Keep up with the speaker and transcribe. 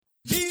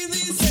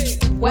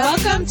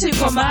Welcome to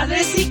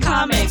Comadres y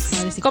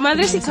Comics.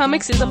 Comadres y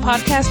Comics is a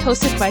podcast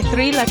hosted by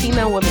three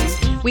Latina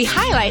women. We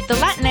highlight the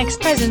Latinx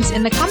presence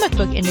in the comic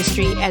book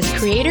industry as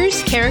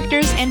creators,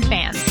 characters, and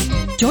fans.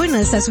 Join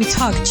us as we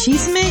talk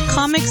chisme,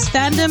 comics,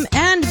 fandom,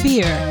 and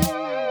beer.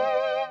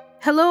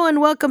 Hello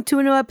and welcome to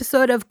a new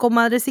episode of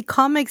Comadres y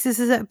Comics. This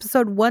is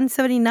episode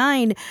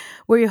 179.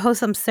 We're your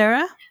hosts. I'm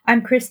Sarah.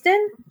 I'm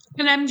Kristen.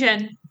 And I'm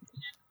Jen.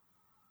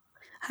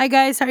 Hi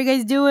guys, how are you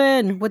guys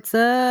doing? What's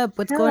up?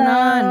 What's going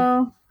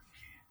on?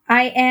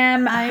 I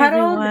am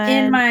huddled everyone.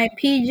 in my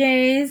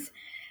PJs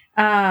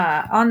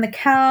on the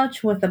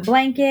couch with a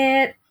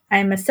blanket.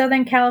 I'm a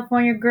Southern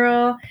California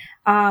girl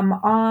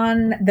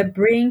on the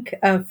brink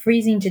of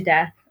freezing to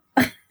death.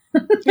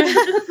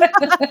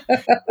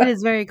 It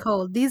is very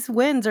cold. These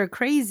winds are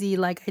crazy.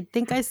 Like, I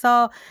think I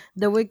saw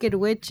the Wicked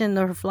Witch and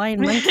the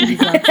flying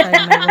monkeys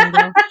outside my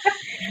window.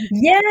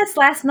 Yes,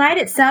 last night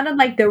it sounded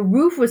like the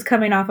roof was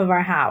coming off of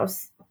our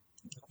house.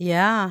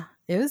 Yeah,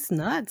 it was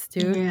nuts,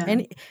 dude. Yeah.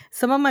 And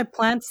some of my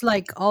plants,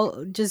 like,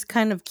 all just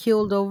kind of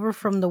keeled over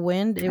from the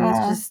wind. It was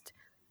just,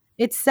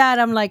 it's sad.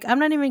 I'm like, I'm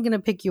not even going to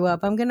pick you up.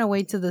 I'm going to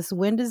wait till this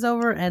wind is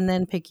over and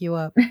then pick you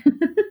up.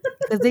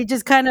 Because they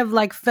just kind of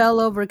like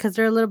fell over because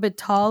they're a little bit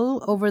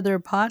tall over their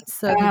pots.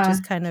 So they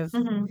just kind of,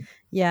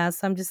 yeah.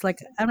 So I'm just like,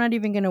 I'm not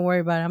even going to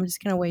worry about it. I'm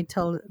just going to wait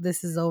till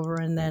this is over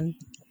and then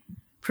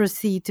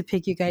proceed to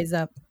pick you guys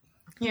up.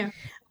 Yeah.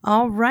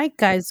 All right,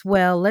 guys.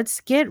 Well, let's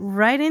get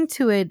right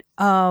into it.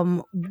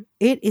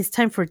 It is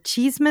time for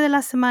Chisme de la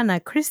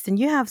Semana. Kristen,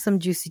 you have some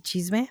juicy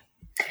chisme.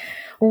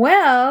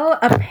 Well,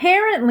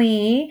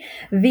 apparently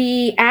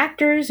the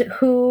actors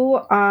who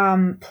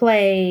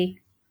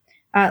play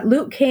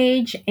Luke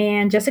Cage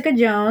and Jessica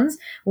Jones,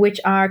 which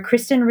are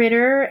Kristen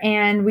Ritter,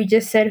 and we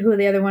just said who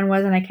the other one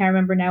was, and I can't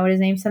remember now what his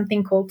name,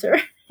 something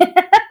Coulter.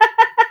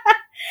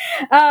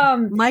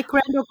 Mike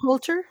Randall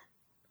Coulter?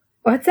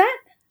 What's that?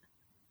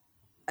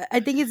 I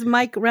think it's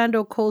Mike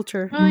Randall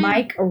Coulter.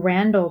 Mike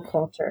Randall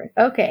Coulter.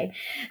 Okay.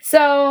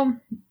 So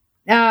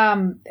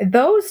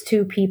those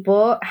two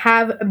people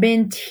have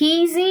been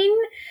teasing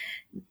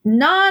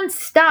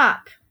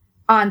nonstop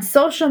on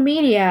social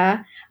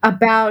media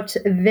about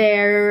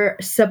their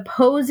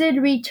supposed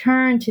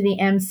return to the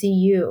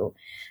MCU.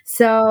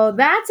 So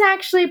that's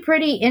actually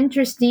pretty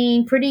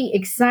interesting, pretty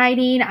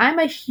exciting. I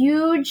was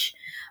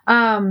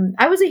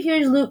a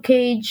huge Luke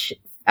Cage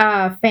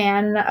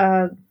fan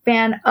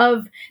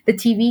of the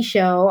TV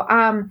show.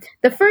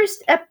 The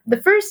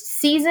first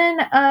season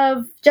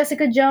of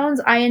Jessica Jones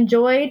I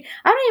enjoyed.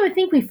 I don't even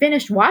think we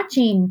finished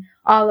watching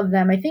all of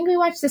them. I think we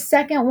watched the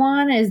second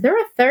one. Is there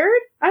a third?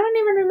 I don't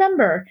even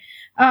remember.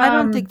 I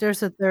don't think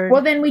there's a third.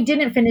 Well, then we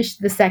didn't finish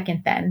the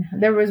second then.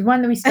 There was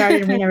one that we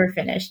started and we never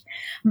finished.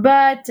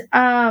 But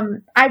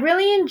I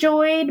really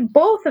enjoyed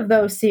both of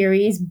those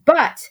series.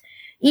 But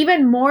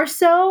even more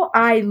so,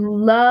 I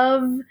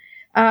love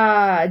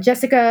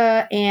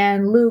Jessica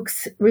and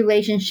Luke's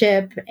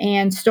relationship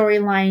and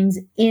storylines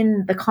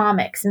in the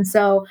comics. And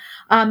so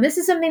this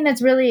is something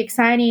that's really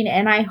exciting,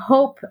 and I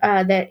hope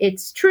that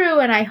it's true,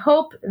 and I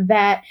hope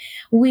that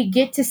we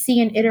get to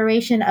see an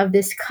iteration of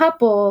this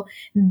couple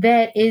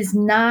that is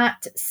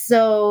not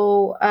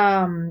so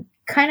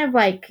kind of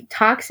like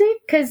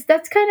toxic, because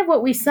that's kind of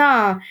what we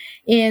saw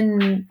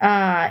in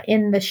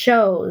the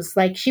shows.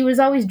 Like, she was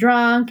always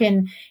drunk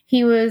and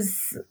he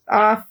was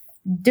off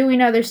doing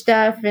other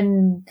stuff,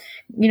 and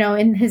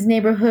in his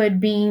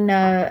neighborhood being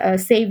a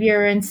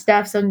savior and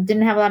stuff, so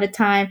didn't have a lot of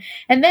time.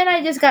 And then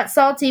I just got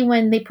salty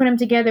when they put him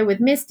together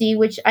with Misty,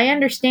 which I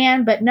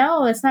understand, but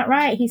no, that's not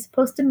right. He's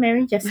supposed to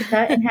marry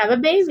Jessica and have a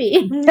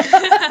baby.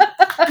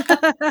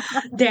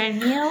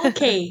 Daniel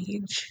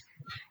Cage.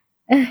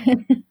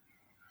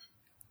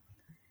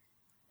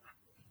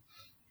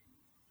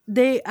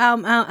 They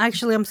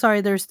actually, I'm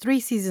sorry, there's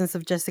 3 seasons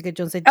of Jessica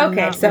Jones.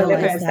 Okay, so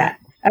there's that.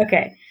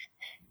 Okay.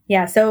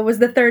 Yeah, so it was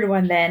the third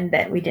one then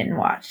that we didn't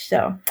watch.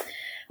 So,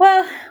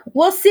 well,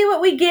 we'll see what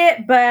we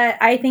get, but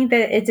I think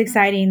that it's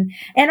exciting.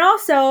 And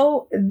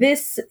also,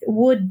 this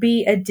would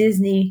be a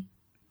Disney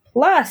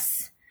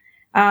Plus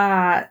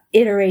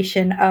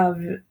iteration of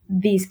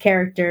these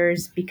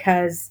characters,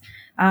 because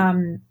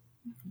all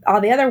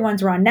the other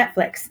ones were on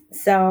Netflix.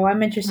 So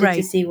I'm interested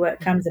to see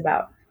what comes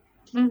about.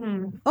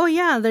 Mm-hmm. Oh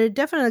yeah, they're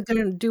definitely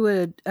going to do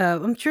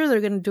I'm sure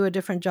they're going to do a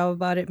different job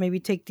about it.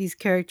 Maybe take these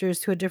characters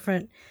to a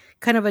different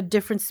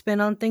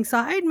spin on things. So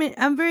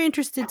I'm very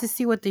interested to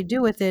see what they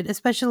do with it,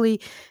 especially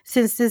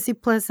since Disney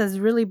Plus has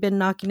really been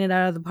knocking it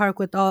out of the park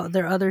with all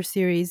their other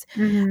series.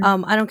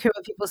 Mm-hmm. I don't care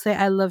what people say.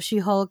 I love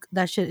She-Hulk.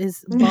 That shit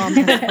is bomb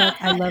as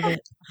fuck. I love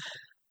it.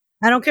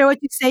 I don't care what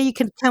you say. You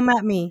can come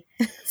at me.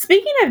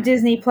 Speaking of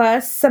Disney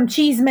Plus, some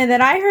chisme that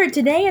I heard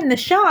today in the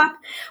shop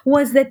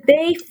was that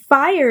they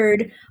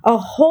fired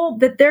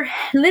that they're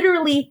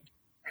literally,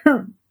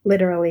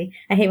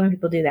 I hate when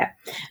people do that,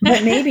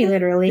 but maybe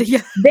literally,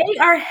 Yeah. they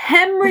are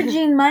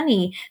hemorrhaging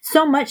money,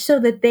 so much so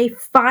that they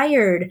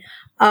fired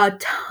a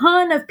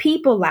ton of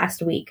people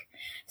last week.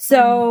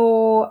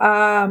 So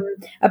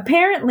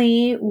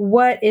apparently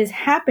what is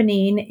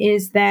happening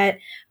is that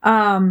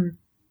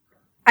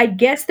I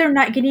guess they're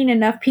not getting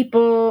enough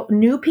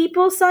new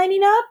people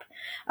signing up.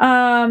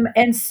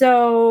 And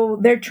so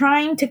they're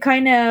trying to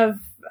kind of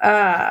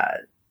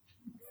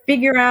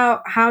figure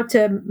out how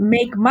to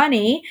make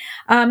money.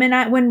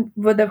 And when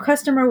the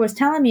customer was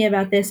telling me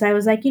about this, I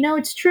was like,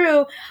 it's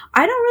true.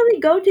 I don't really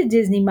go to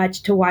Disney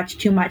much to watch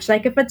too much.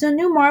 Like if it's a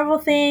new Marvel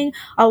thing,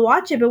 I'll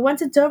watch it. But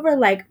once it's over,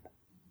 like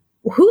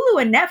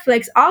Hulu and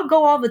Netflix, I'll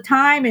go all the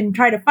time and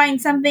try to find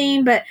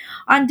something. But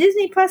on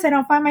Disney Plus, I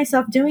don't find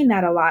myself doing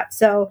that a lot.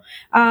 So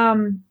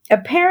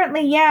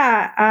apparently,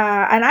 yeah.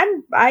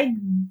 And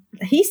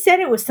he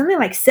said it was something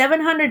like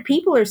 700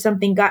 people or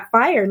something got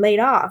fired, laid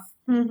off.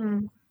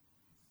 Mm-hmm.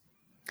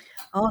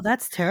 Oh,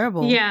 that's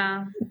terrible.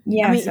 Yeah.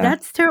 Yeah. I mean,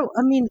 that's terrible.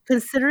 I mean,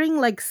 considering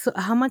like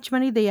how much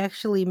money they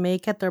actually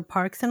make at their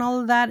parks and all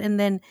of that. And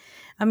then,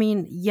 I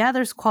mean, yeah,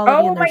 there's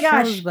quality in their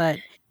shows, but.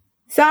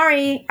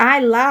 Sorry, I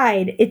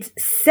lied. It's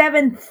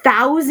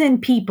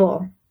 7,000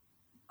 people.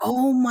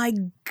 Oh my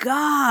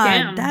God.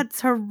 Damn.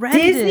 That's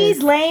horrendous.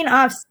 Disney's laying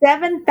off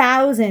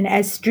 7,000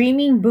 as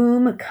streaming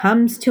boom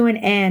comes to an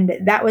end.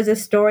 That was a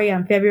story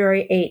on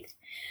February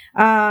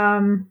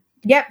 8th.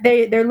 Yep,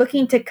 they're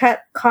looking to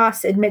cut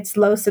costs amidst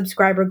low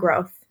subscriber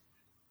growth.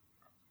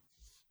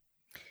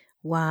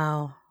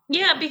 Wow.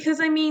 Yeah,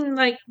 because I mean,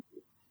 like,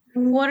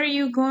 what are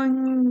you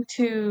going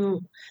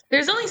to...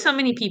 There's only so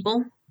many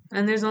people,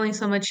 and there's only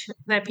so much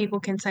that people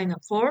can sign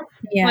up for.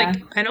 Yeah. Like,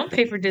 I don't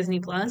pay for Disney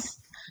Plus.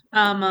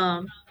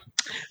 But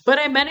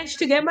I managed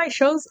to get my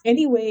shows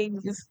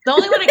anyways. The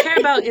only one I care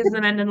about is The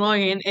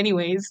Mandalorian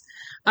anyways.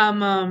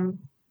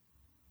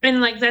 And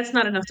like that's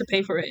not enough to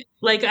pay for it.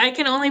 Like I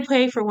can only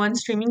pay for one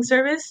streaming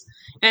service,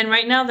 and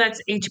right now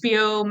that's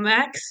HBO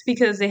Max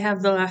because they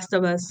have The Last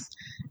of Us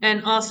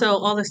and also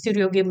all the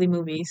Studio Ghibli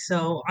movies.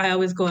 So I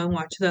always go and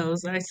watch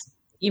those. I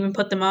even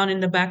put them on in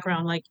the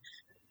background. Like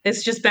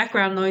it's just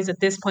background noise at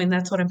this point.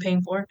 That's what I'm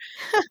paying for.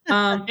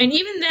 And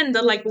even then,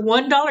 the like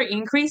 $1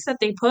 increase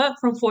that they put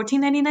from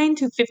 $14.99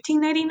 to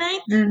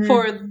 $15.99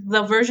 for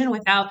the version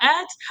without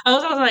ads, I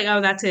was like,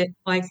 oh, that's it.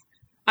 Like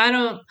I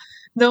don't.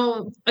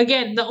 Though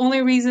again, the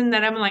only reason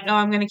that I'm like, oh,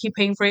 I'm gonna keep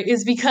paying for it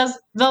is because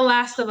The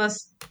Last of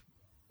Us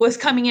was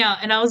coming out,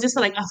 and I was just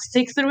like, I'll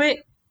stick through it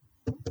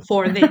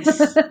for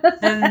this.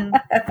 And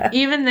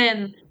even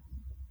then,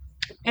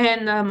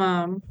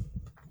 and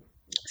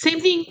same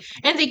thing,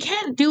 and they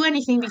can't do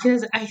anything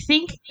because I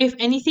think if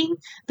anything,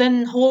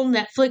 the whole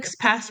Netflix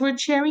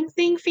password sharing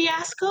thing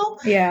fiasco,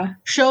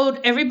 showed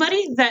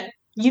everybody that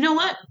you know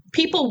what,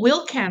 people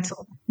will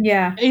cancel.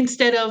 Yeah.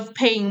 Instead of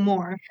paying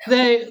more.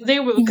 They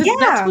were because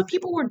that's what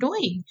people were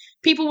doing.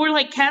 People were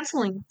like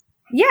canceling.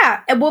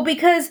 Yeah. Well,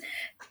 because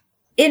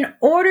in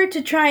order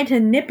to try to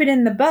nip it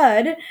in the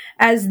bud,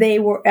 as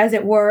it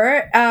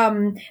were,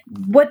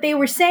 what they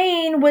were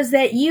saying was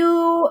that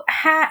you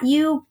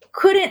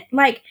couldn't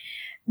like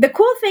the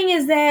cool thing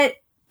is that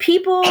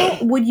people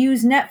would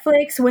use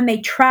Netflix when they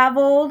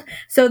traveled.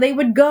 So they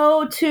would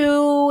go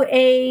to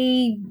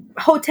a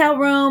hotel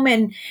room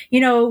and,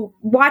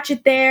 watch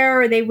it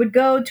there, or they would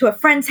go to a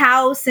friend's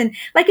house. And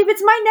like, if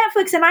it's my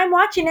Netflix and I'm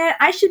watching it,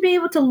 I should be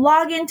able to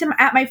log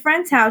at my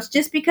friend's house.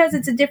 Just because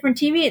it's a different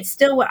TV, it's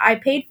still what I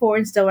paid for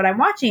and still what I'm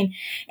watching.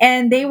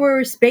 And they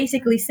were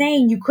basically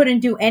saying you couldn't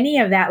do any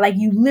of that. Like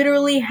you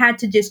literally had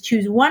to just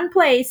choose one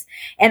place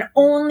and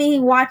only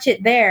watch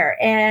it there.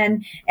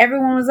 And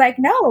everyone was like,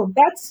 no,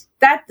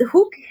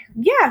 who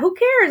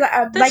cares?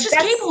 That's just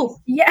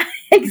cable. Yeah,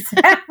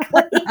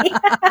 exactly.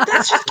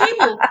 That's just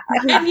cable.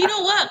 And you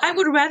know what? I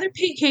would rather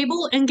pay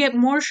cable and get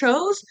more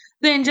shows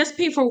than just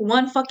pay for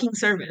one fucking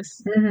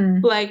service.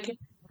 Mm-hmm. Like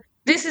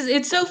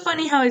it's so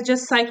funny how it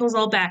just cycles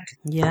all back.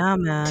 Yeah,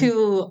 man.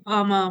 To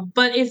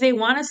but if they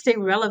want to stay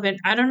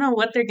relevant, I don't know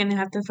what they're gonna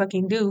have to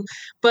fucking do.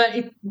 But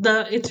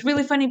it's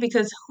really funny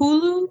because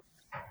Hulu,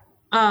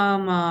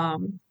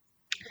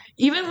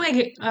 even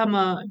like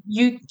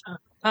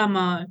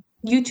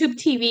YouTube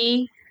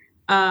TV,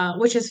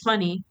 which is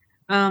funny.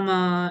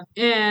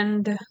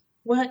 And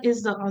what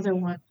is the other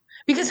one?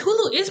 Because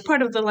Hulu is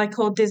part of the like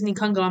whole Disney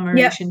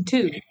conglomeration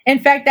too. In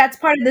fact, that's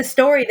part of the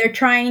story. They're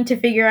trying to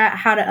figure out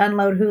how to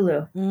unload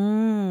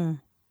Hulu.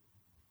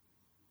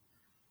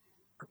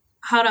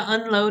 How to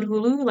unload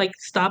Hulu? Like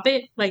stop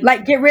it?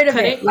 Like get rid of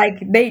it. it?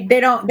 Like they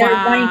don't. They're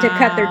wanting to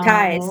cut their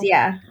ties.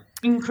 Yeah.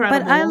 Incredible.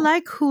 But I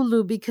like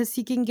Hulu because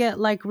you can get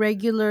like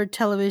regular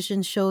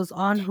television shows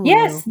on Hulu.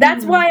 Yes,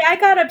 that's why I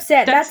got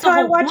upset. That's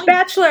why I watch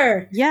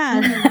Bachelor. Yeah.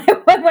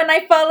 When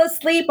I fall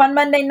asleep on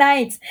Monday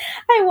nights,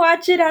 I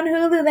watch it on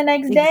Hulu the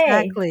next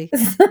day.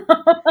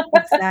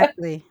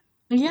 Exactly.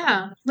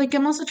 Yeah. Like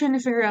I'm also trying to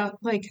figure out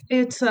like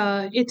it's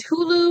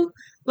Hulu,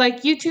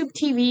 like YouTube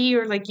TV,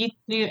 or like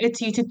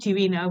it's YouTube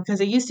TV now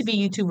because it used to be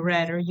YouTube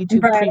Red or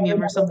YouTube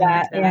Premium or something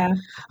like that. Yeah.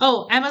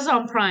 Oh,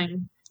 Amazon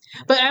Prime.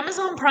 But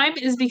Amazon Prime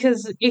is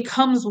because it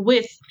comes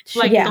with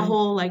like the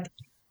whole like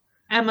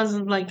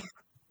Amazon like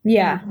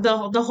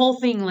the whole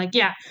thing like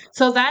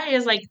so that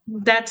is like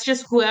that's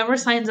just whoever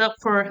signs up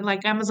for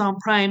like Amazon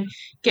Prime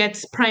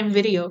gets Prime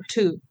Video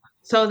too.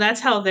 So that's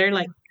how they're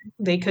like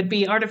they could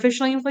be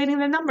artificially inflating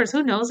the numbers.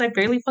 Who knows? I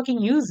barely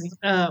fucking use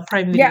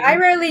Prime Yeah, Video. I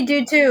rarely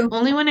do too.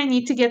 Only when I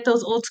need to get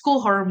those old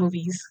school horror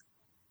movies.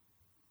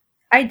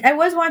 I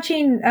was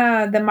watching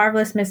The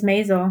Marvelous Miss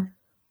Maisel.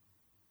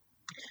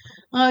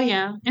 Oh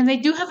yeah, and they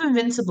do have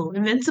Invincible.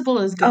 Invincible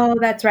is good. Oh,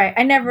 that's right.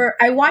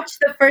 I watched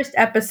the first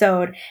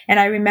episode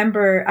and I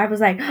remember I was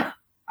like,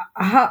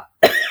 I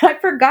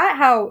forgot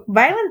how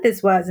violent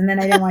this was, and then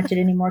I didn't watch it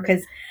anymore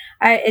because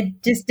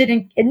it just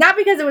didn't. Not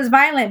because it was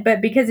violent, but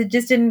because it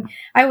just didn't.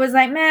 I was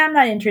like, man, I'm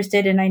not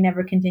interested, and I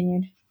never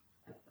continued.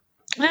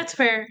 That's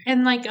fair.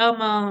 And like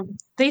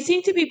they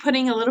seem to be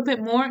putting a little bit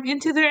more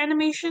into their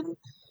animation,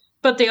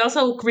 but they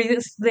also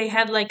they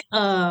had like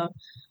a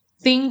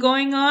thing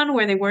going on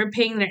where they weren't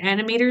paying their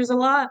animators a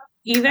lot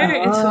either.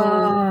 And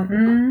so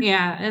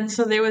yeah, and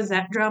so there was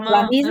that drama.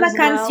 La misma as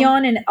canción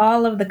well. in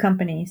all of the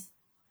companies.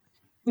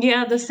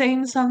 Yeah, the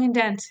same song and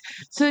dance.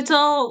 So it's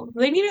all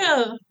they need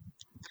to.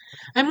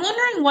 I'm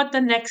wondering what the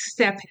next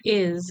step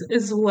is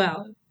as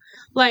well.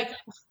 Like,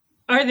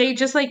 are they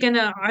just like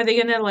are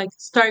they gonna like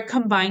start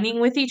combining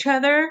with each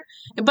other?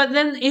 But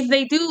then if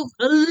they do,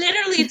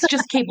 literally it's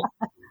just cable.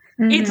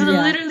 It's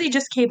literally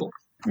just cable.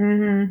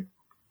 Mm-hmm.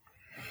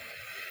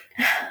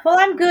 Well,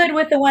 I'm good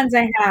with the ones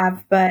I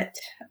have, but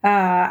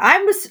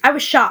I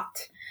was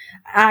shocked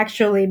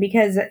actually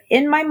because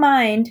in my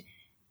mind,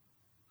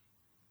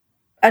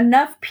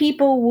 enough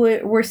people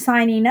were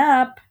signing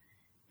up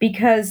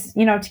because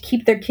to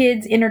keep their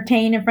kids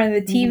entertained in front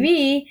of the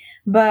TV.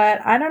 But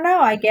I don't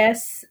know. I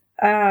guess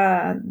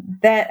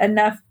that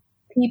enough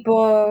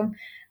people.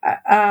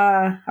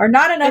 Or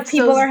not enough it's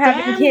people those are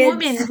having damn kids.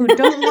 Women who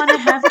don't want to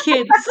have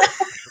kids.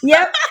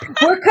 Yep,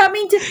 we're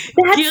coming to.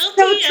 That's Guilty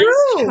so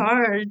true. as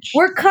charged.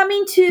 We're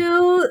coming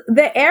to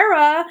the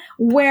era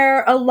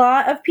where a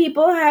lot of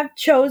people have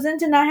chosen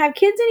to not have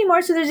kids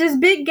anymore. So there's this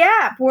big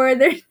gap where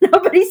there's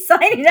nobody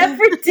signing up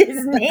for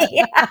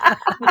Disney.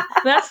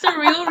 That's the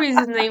real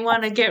reason they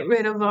want to get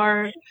rid of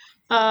our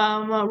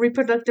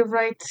reproductive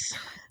rights.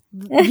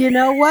 You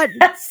know what?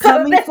 So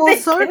Coming that full they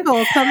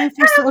circle. Coming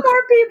full have circle.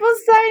 more people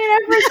signing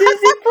up for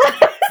Disney Plus.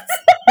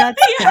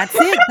 That's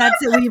it.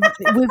 That's it.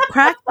 We've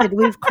cracked it.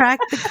 We've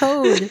cracked the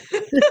code.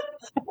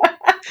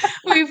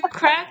 We've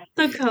cracked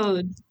the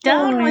code.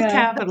 Down my with God.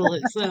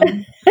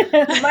 capitalism.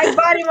 My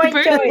body, my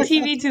Burn choice.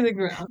 TV to the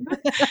ground.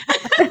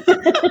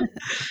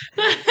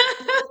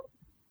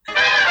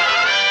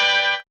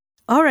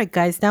 All right,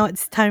 guys. Now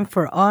it's time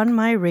for On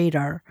My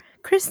Radar.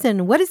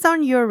 Kristen, what is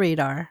on your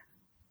radar?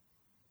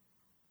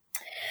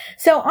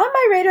 So on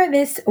my radar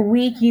this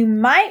week, you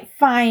might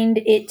find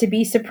it to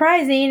be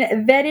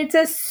surprising that it's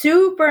a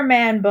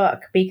Superman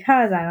book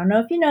because I don't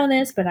know if you know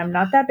this, but I'm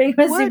not that big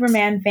of a What?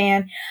 Superman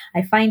fan.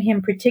 I find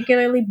him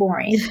particularly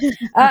boring.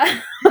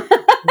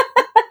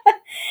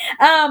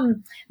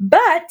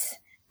 But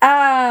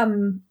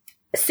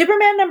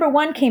Superman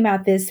 #1 came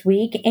out this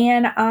week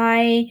and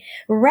I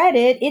read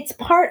it. It's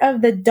part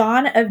of the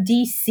Dawn of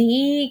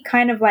DC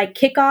kind of like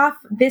kickoff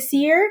this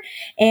year.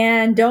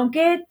 And don't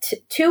get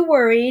too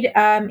worried.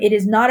 It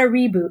is not a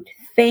reboot.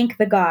 Thank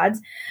the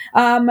gods.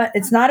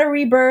 It's not a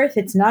rebirth.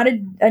 It's not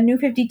a New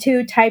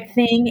 52 type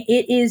thing.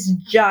 It is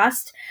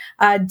just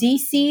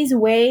DC's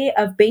way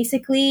of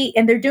basically,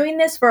 and they're doing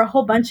this for a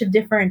whole bunch of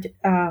different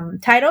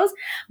titles,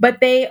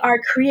 but they are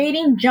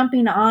creating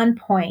jumping on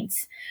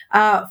points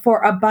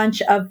for a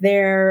bunch of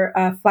their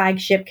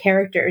flagship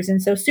characters.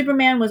 And so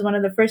Superman was one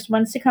of the first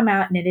ones to come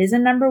out, and it is a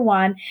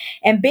 #1.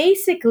 And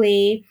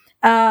basically,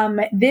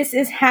 this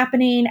is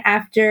happening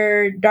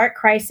after Dark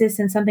Crisis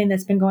and something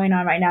that's been going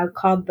on right now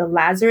called the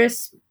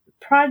Lazarus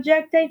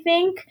Project, I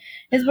think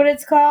is what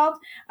it's called.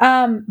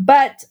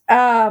 But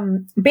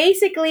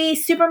basically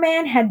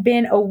Superman had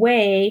been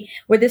away,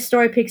 where this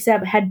story picks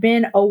up, had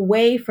been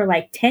away for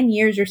like 10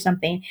 years or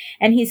something.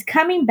 And he's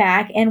coming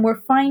back and we're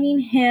finding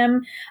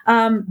him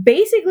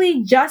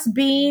basically just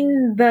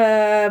being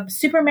the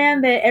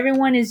Superman that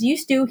everyone is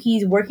used to.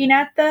 He's working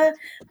at the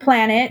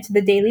planet,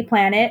 the Daily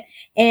Planet.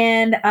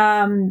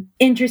 And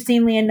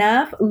interestingly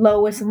enough,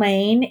 Lois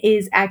Lane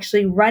is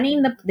actually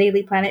running the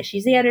Daily Planet.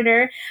 She's the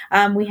editor.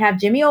 We have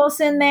Jimmy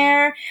Olsen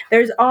there.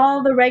 There's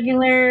all the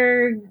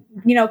regular,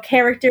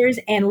 characters,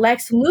 and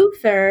Lex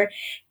Luthor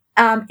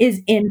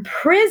is in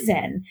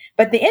prison.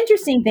 But the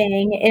interesting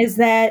thing is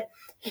that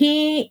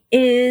he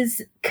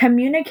is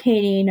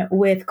communicating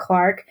with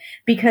Clark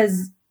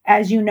because,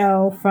 as you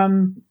know,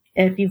 from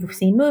if you've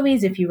seen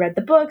movies, if you read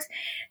the books,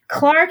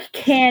 Clark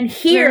can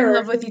hear. They're in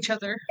love with each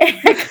other.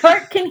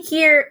 Clark can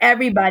hear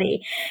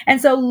everybody. And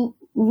so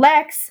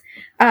Lex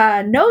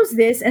knows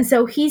this, and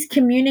so he's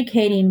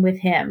communicating with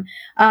him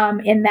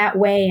in that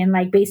way, and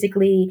like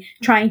basically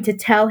trying to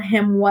tell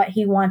him what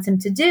he wants him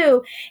to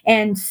do.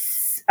 And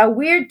a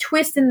weird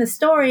twist in the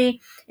story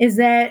is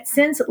that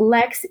since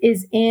Lex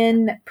is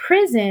in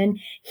prison,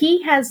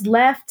 he has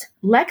left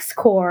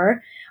LexCorp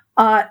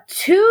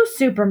to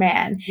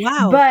Superman.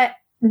 Wow. But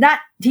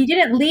he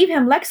didn't leave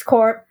him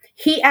LexCorp.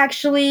 He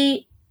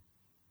actually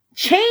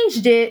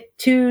changed it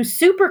to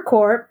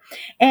Supercorp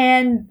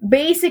and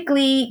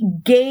basically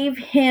gave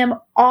him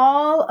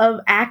all of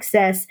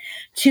access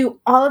to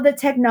all of the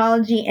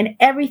technology and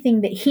everything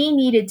that he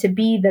needed to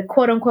be the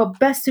quote unquote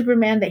best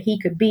Superman that he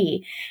could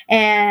be.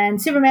 And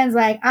Superman's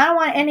like, I don't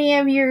want any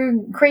of your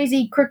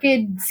crazy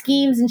crooked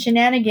schemes and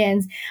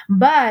shenanigans.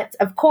 But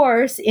of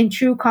course, in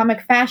true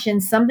comic fashion,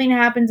 something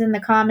happens in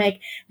the comic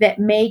that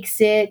makes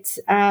it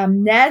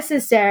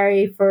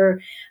necessary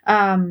for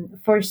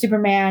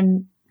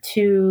Superman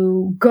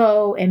to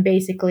go and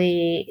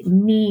basically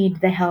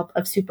need the help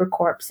of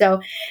Supercorp.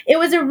 So it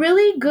was a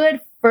really good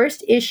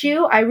first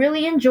issue. I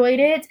really enjoyed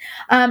it.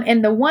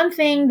 And the one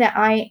thing that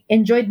I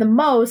enjoyed the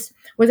most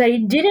was I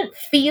didn't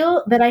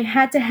feel that I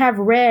had to have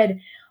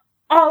read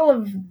all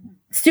of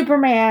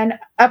Superman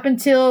up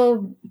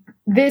until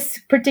this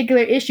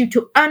particular issue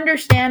to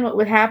understand what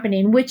was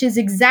happening, which is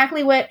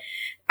exactly what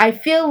I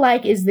feel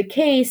like is the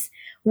case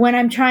when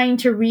I'm trying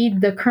to read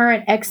the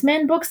current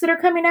X-Men books that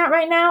are coming out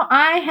right now.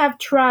 I have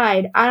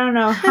tried, I don't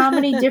know how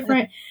many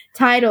different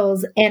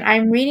titles, and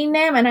I'm reading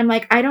them and I'm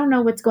like, I don't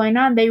know what's going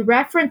on. They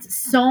reference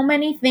so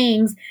many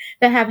things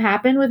that have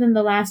happened within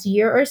the last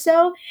year or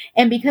so.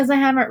 And because I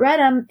haven't read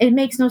them, it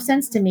makes no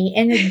sense to me.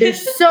 And they're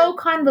so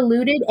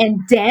convoluted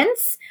and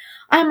dense.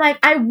 I'm like,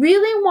 I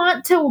really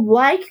want to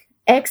like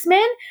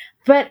X-Men,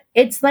 but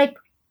it's like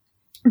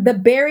the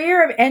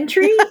barrier of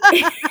entry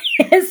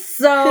is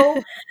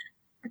so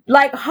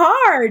like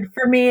hard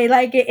for me.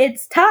 Like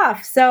it's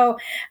tough. So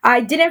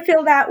I didn't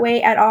feel that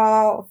way at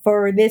all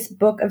for this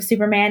book of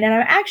Superman. And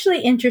I'm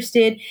actually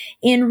interested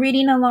in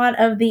reading a lot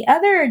of the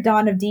other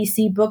Dawn of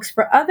DC books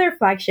for other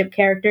flagship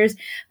characters,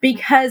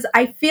 because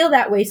I feel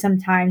that way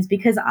sometimes,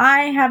 because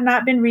I have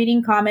not been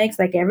reading comics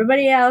like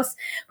everybody else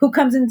who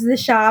comes into the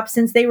shop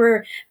since they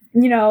were,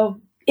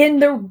 in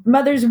their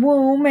mother's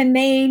womb, and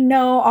they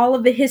know all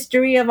of the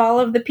history of all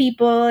of the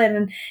people,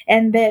 and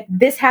that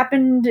this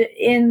happened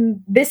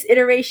in this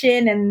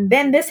iteration and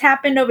then this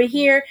happened over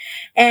here.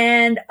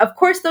 And of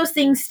course those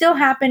things still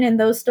happen and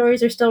those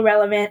stories are still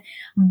relevant,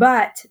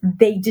 but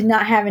they did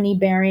not have any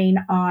bearing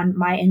on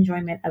my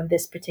enjoyment of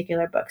this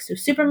particular book. So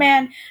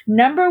Superman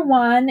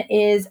 #1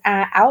 is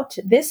out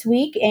this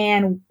week,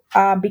 and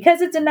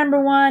because it's a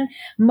 #1,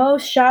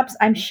 most shops,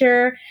 I'm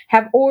sure,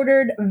 have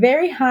ordered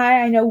very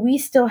high. I know we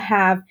still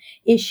have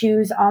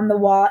issues on the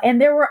wall, and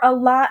there were a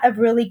lot of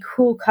really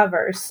cool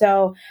covers.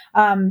 So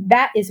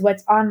that is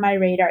what's on my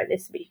radar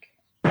this week.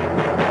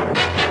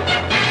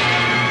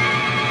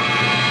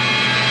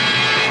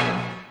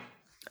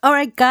 All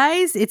right,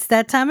 guys, it's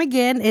that time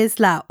again.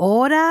 It's la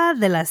hora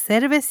de la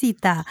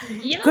cervecita.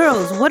 Yes.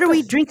 Girls, what are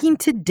we drinking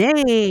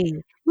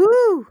today?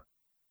 Woo!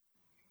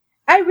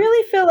 I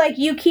really feel like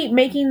you keep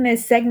making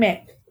this segment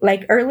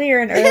like earlier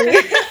and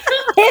earlier.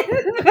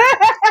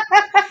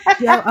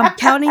 Yo, I'm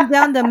counting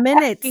down the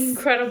minutes.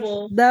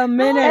 Incredible. The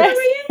minutes.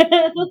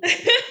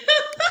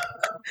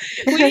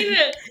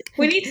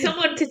 We need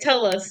someone to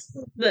tell us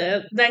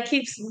that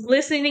keeps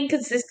listening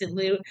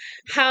consistently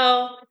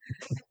how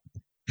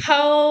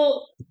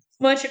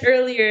much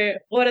earlier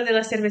Hora de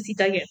la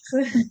Cervecita gets.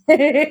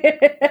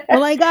 Oh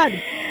my God.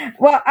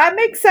 Well, I'm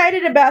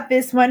excited about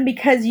this one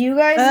because you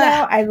guys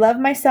know I love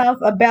myself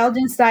a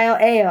Belgian style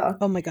ale.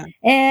 Oh my God.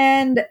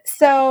 And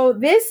so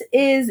this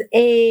is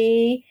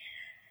a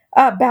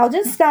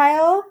Belgian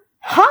style,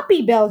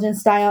 hoppy Belgian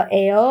style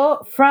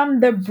ale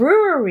from the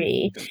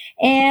brewery.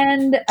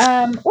 And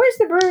where's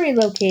the brewery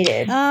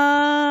located?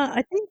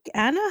 I think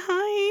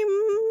Anaheim.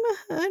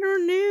 I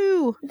don't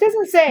know. It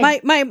doesn't say.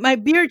 My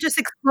beer just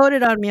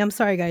exploded on me. I'm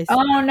sorry, guys.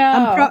 Oh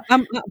no.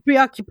 I'm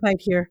preoccupied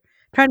here.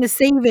 Trying to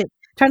save it.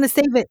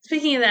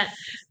 Speaking of that,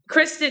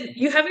 Kristen,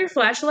 you have your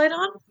flashlight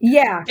on?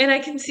 Yeah. And I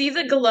can see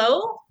the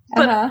glow,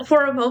 but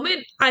for a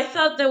moment, I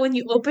thought that when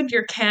you opened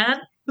your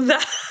can,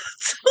 that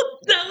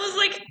was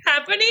like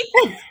happening.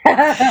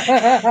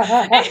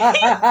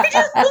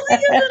 Just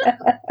holding a little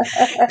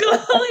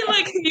glowing,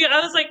 like I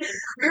was like,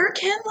 her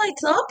can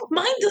lights up,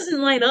 mine doesn't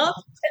light up.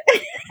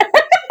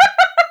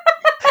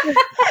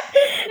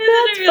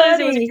 That's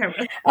funny.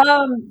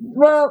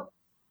 Well,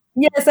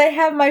 yes, I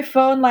have my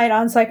phone light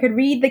on so I could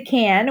read the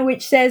can,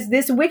 which says,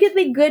 this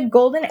wickedly good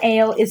golden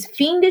ale is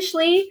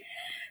fiendishly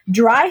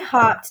dry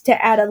hopped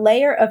to add a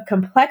layer of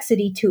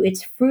complexity to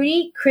its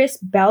fruity,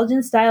 crisp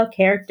Belgian-style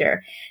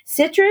character.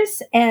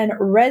 Citrus and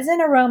resin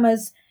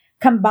aromas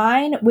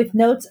combine with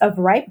notes of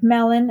ripe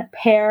melon,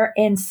 pear,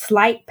 and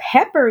slight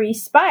peppery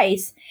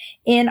spice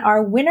in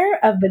our winner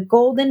of the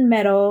Golden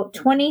Medal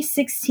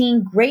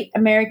 2016 Great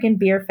American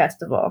Beer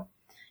Festival.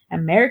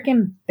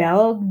 American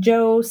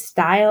Belgio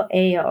style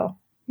ale.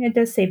 It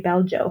does say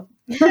Belgio.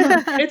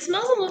 It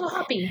smells a little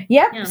hoppy.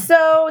 Yep. Yeah.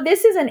 So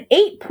this is an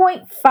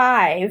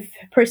 8.5%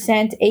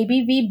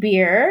 ABV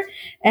beer,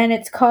 and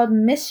it's called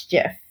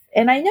Mischief.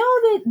 And I know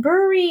that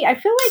brewery, I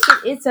feel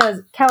like it's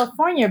a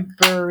California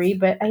brewery,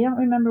 but I don't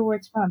remember where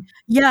it's from.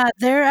 Yeah,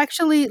 they're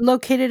actually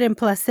located in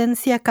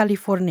Placencia,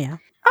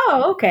 California.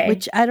 Oh, okay.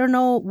 Which I don't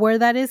know where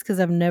that is because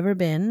I've never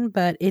been,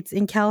 but it's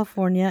in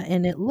California,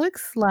 and it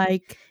looks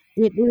like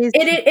It is.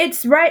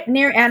 It's right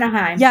near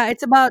Anaheim. Yeah,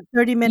 it's about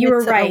 30 You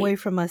were minutes away right.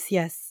 from us.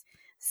 Yes.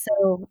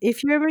 So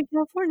if you're ever in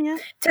California,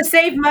 To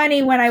save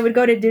money, when I would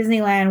go to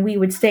Disneyland, we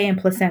would stay in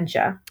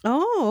Placentia.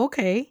 oh,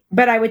 okay.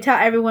 But I would tell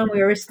everyone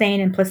we were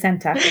staying in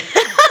Placenta.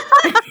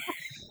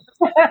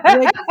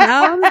 Which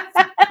sounds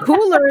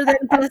cooler than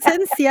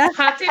Placencia.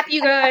 Hot tip,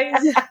 you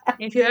guys.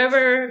 If you're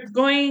ever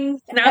going,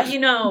 now you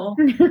know.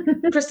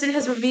 Kristen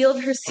has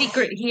revealed her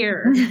secret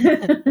here.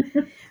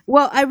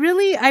 Well,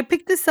 I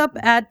picked this up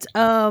at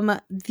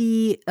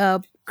the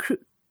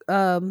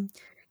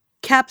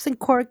Caps and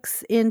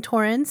Corks in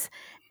Torrance,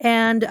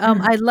 and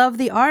I love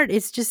the art.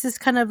 It's just this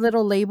kind of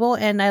little label,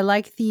 and I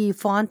like the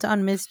font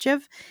on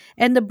Mischief.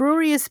 And the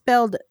brewery is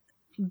spelled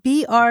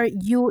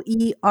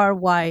Bruery,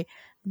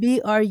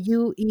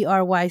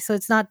 Bruery. So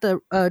it's not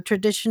the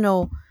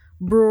traditional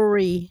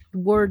brewery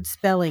word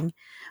spelling.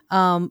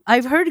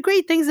 I've heard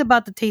great things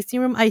about the tasting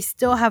room. I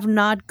still have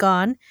not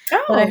gone,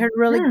 but I Oh, heard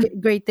really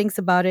great things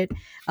about it.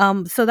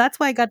 So that's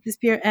why I got this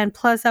beer. And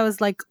plus, I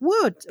was like,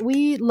 "What?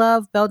 We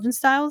love Belgian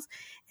styles,"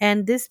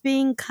 and this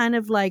being kind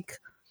of like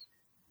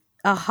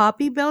a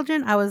hoppy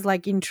Belgian, I was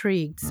like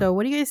intrigued. So,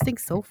 what do you guys think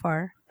so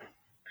far?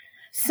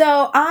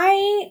 so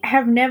I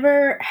have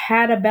never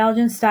had a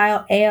Belgian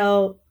style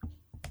ale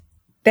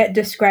that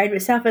described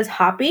itself as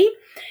hoppy,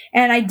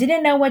 and I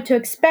didn't know what to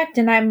expect.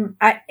 And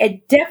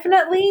it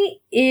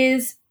definitely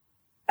is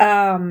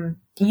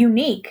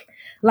unique.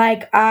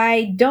 Like,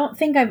 I don't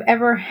think I've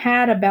ever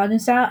had a Belgian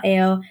style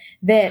ale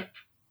that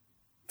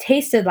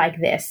tasted like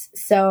this.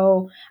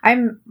 So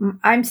I'm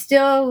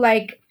still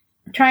like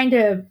trying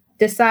to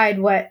decide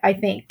what I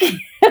think.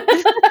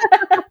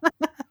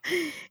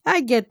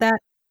 I get that.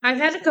 I've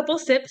had a couple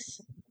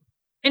sips,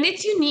 and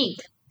it's unique.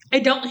 I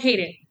don't hate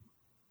it.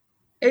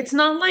 It's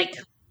not like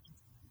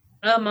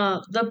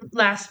the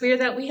last beer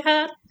that we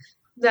had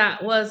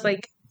that was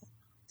like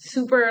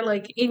super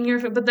like in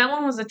your, but that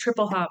one was a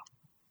triple hop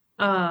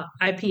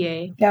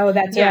IPA. No,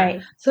 that's Yeah.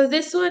 right. So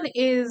this one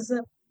is,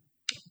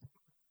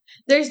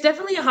 there's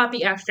definitely a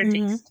hoppy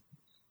aftertaste,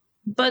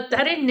 but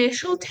that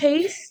initial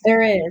taste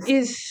There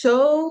is.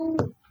 so,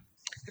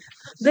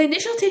 the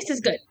initial taste is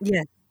good.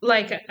 Yeah.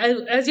 Like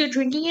as you're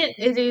drinking it,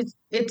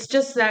 it's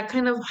just that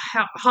kind of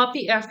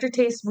hoppy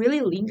aftertaste really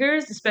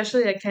lingers,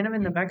 especially like kind of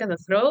in the back of the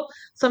throat.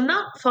 So I'm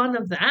not fond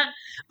of that,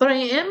 but I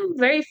am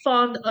very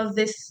fond of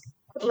this,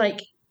 like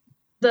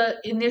the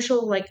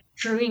initial like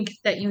drink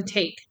that you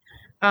take.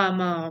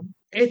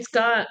 It's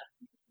got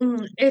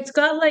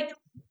like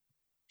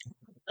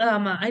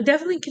I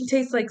definitely can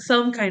taste like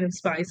some kind of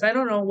spice. I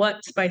don't know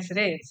what spice it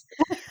is,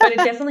 but it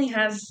definitely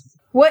has.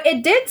 Well,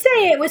 it did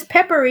say it was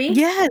peppery.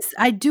 Yes,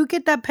 I do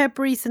get that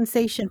peppery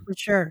sensation for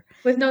sure.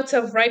 With notes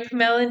of ripe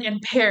melon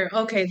and pear.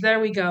 Okay, there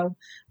we go.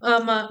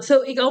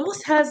 So it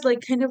almost has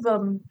like kind of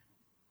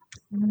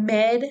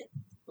med,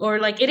 or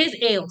like it is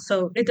ale,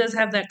 so it does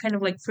have that kind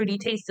of like fruity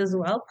taste as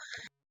well.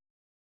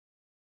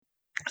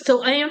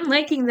 So I am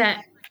liking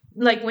that.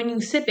 Like when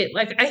you sip it,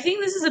 like I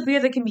think this is a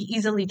beer that can be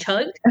easily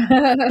chugged.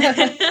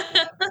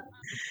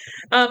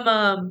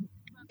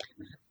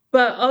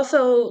 But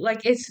also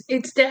like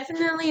it's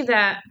definitely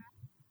that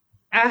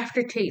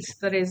aftertaste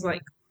that is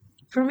like,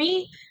 for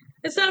me,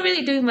 it's not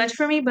really doing much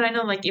for me, but I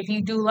know like if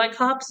you do like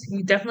hops,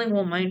 you definitely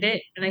won't mind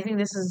it, and I think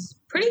this is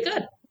pretty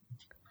good.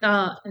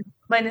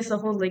 Minus the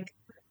whole like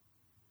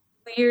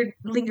weird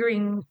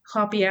lingering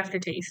hoppy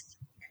aftertaste.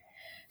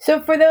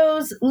 So for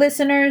those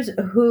listeners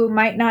who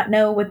might not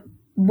know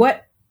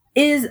what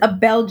is a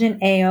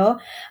Belgian ale,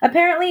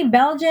 apparently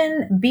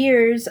Belgian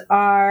beers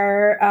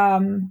are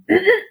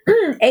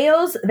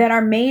ales that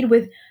are made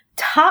with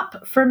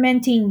top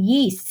fermenting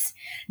yeasts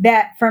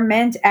that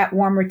ferment at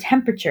warmer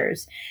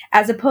temperatures,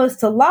 as opposed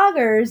to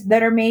lagers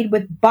that are made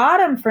with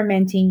bottom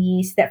fermenting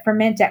yeast that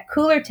ferment at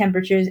cooler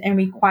temperatures and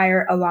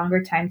require a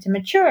longer time to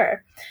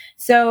mature.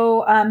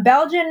 So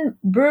Belgian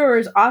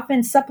brewers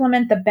often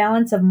supplement the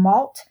balance of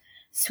malt,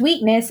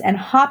 sweetness, and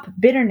hop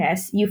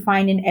bitterness you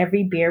find in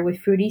every beer with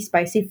fruity,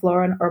 spicy,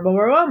 floral, and herbal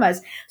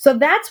aromas. So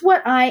that's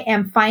what I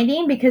am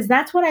finding, because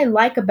that's what I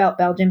like about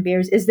Belgian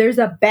beers, is there's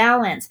a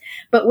balance.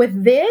 But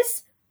with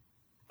this,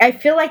 I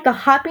feel like the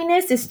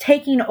hoppiness is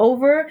taking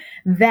over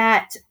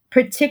that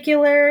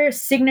particular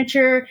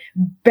signature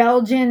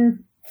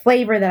Belgian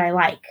flavor that I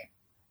like.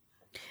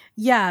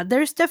 Yeah,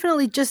 there's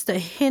definitely just a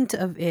hint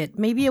of it.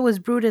 Maybe it was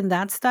brewed in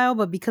that style,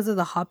 but because of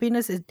the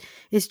hoppiness,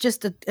 it's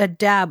just a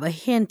dab, a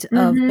hint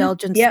of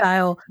Belgian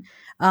style.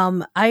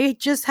 I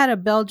just had a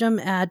Belgium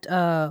at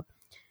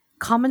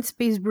Common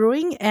Space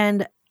Brewing,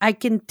 and I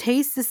can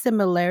taste the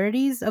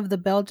similarities of the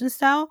Belgian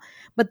style,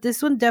 but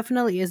this one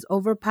definitely is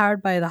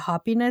overpowered by the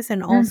hoppiness,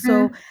 and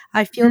also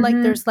I feel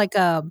like there's like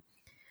a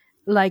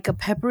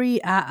peppery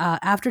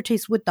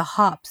aftertaste with the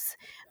hops.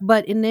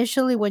 But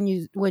initially, when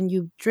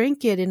you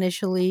drink it,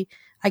 initially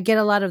I get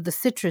a lot of the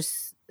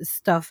citrus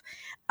stuff.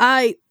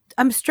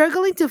 I'm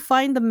struggling to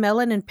find the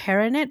melon and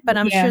pear in it, but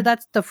I'm sure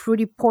that's the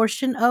fruity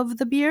portion of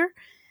the beer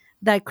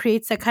that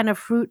creates that kind of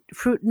fruit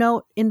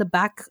note in the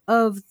back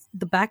of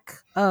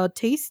the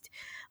taste.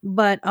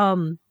 But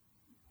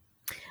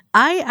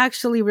I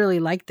actually really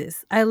like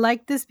this. I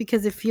like this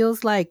because it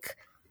feels like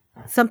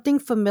something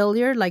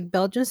familiar, like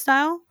Belgian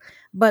style,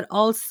 but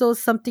also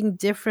something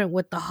different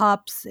with the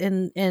hops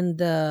and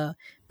the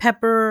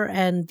pepper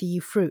and the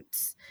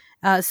fruits.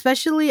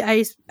 Especially,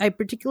 I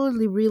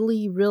particularly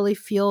really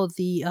feel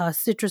the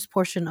citrus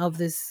portion of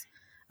this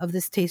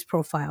taste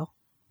profile.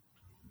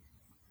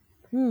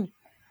 Mm.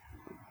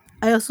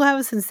 I also have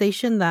a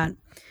sensation that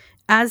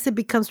as it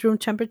becomes room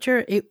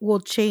temperature, it will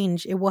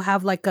change. It will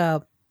have like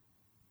a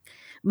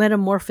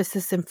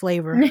metamorphosis in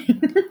flavor.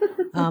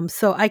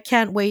 So I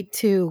can't wait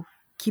to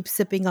keep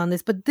sipping on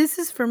this. But this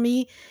is for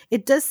me,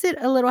 it does sit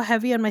a little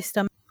heavy on my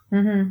stomach.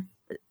 Mm-hmm.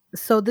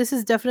 So this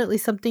is definitely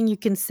something you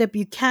can sip.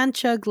 You can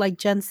chug, like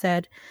Jen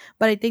said,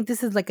 but I think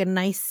this is like a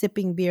nice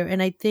sipping beer.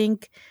 And I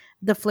think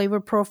the flavor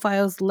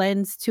profiles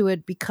lends to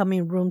it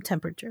becoming room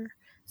temperature.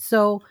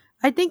 So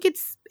I think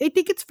it's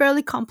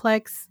fairly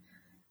complex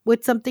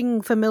with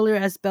something familiar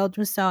as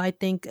Belgian style. I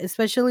think,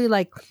 especially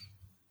like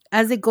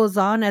as it goes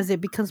on, as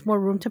it becomes more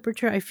room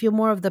temperature, I feel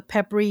more of the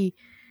peppery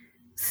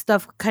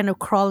stuff kind of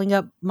crawling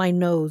up my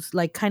nose,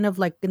 like kind of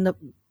like in the,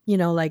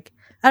 like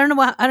I don't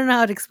know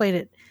how to explain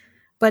it,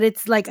 but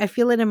it's like I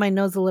feel it in my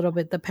nose a little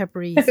bit, the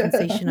peppery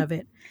sensation of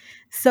it.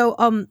 So,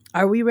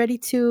 are we ready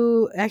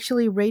to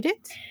actually rate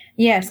it?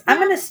 Yes, I'm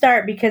going to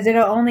start because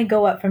it'll only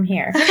go up from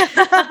here.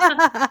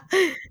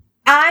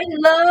 I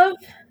love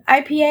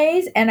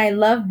IPAs and I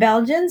love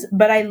Belgians,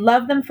 but I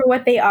love them for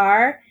what they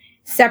are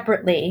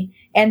separately.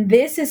 And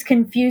this is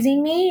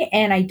confusing me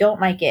and I don't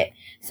like it.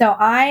 So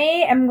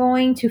I am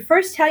going to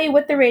first tell you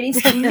what the rating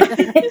scheme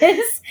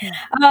is.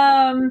 We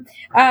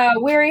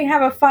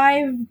have a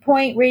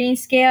 5-point rating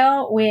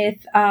scale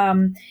with,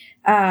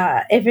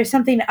 if there's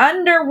something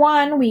under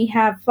 1, we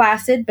have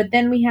flaccid, but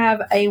then we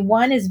have a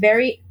 1 is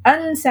very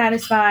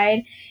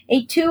unsatisfied,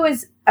 a 2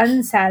 is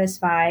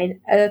unsatisfied,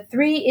 a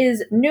 3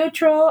 is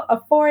neutral, a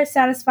 4 is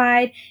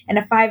satisfied, and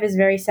a 5 is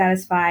very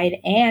satisfied.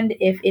 And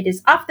if it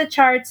is off the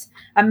charts,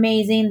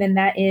 amazing, then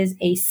that is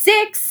a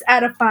 6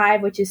 out of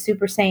 5, which is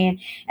Super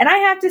Saiyan. And I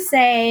have to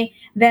say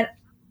that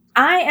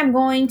I am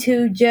going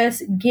to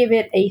just give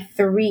it a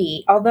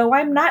 3, although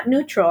I'm not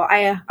neutral.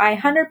 I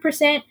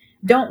 100%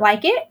 don't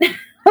like it,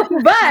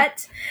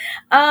 but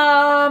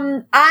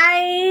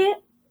I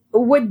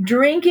would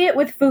drink it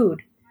with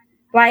food.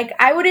 Like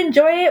I would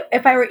enjoy it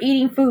if I were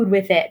eating food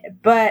with it,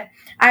 but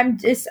I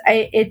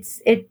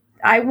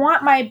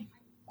want my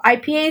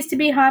IPAs to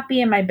be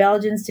hoppy and my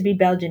Belgians to be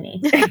Belgian-y.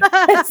 So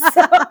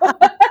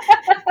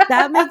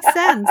that makes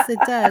sense. It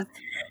does.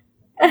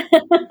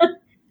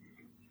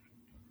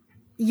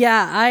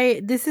 Yeah,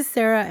 this is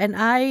Sarah and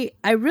I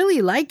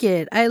really like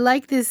it. I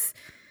like this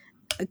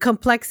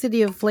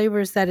complexity of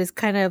flavors that is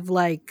kind of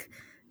like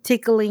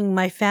tickling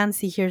my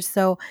fancy here.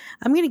 So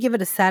I'm going to give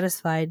it a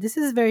satisfied. This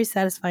is very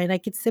satisfying. I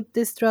could sip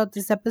this throughout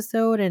this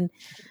episode and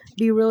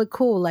be really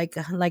cool. Like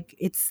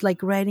it's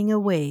like riding a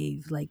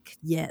wave. Like,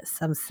 yes,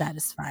 I'm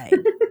satisfied.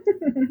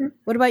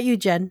 What about you,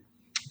 Jen?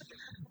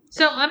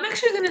 So I'm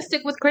actually going to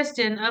stick with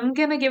Kristen. I'm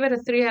going to give it a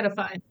 3 out of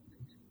 5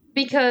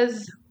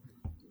 because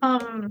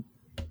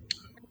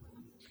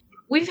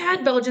we've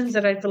had Belgians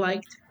that I've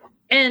liked,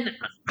 and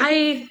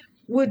I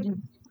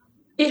would,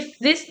 if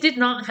this did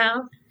not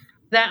have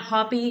that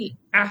hoppy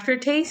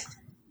aftertaste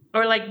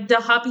or like the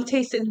hoppy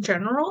taste in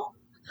general,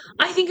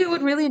 I think I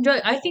would really enjoy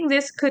it. I think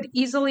this could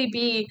easily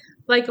be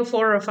like a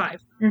 4 or a 5.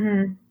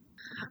 Mm-hmm.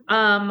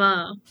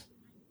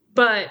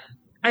 But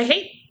I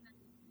hate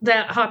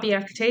that hoppy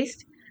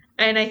aftertaste,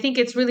 and I think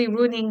it's really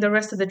ruining the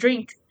rest of the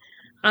drink.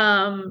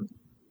 And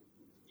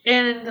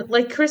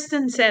like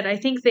Kristen said, I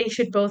think they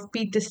should both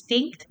be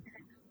distinct.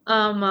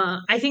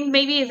 I think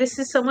maybe if this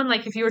is someone,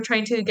 like if you were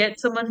trying to get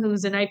someone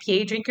who's an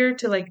IPA drinker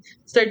to like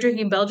start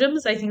drinking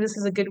Belgians, I think this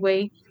is a good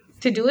way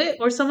to do it.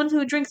 Or someone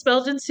who drinks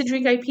Belgians to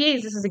drink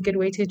IPAs, this is a good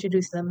way to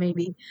introduce them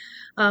maybe.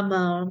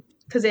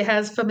 Because it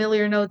has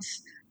familiar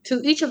notes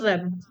to each of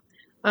them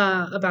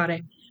about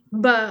it.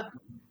 But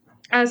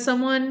as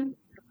someone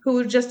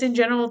who just in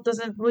general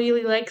doesn't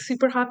really like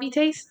super hoppy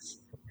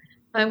tastes,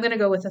 I'm going to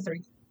go with a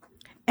 3.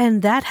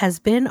 And that has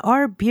been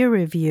our beer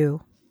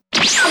review.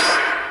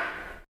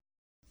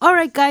 All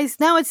right, guys,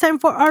 now it's time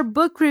for our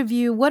book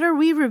review. What are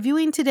we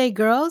reviewing today,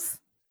 girls?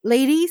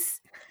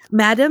 Ladies?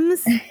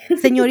 Madams?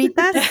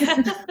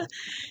 Señoritas?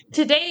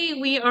 Today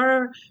we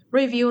are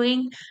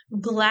reviewing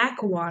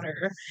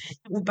Blackwater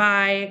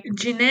by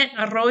Jeanette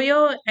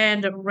Arroyo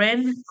and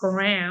Ren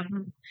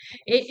Graham.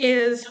 It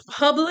is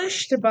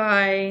published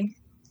by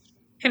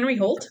Henry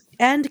Holt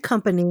and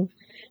Company.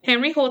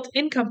 Henry Holt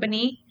and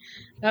Company,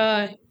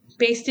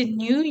 based in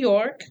New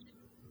York.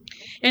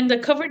 And the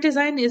cover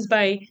design is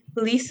by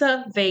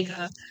Lisa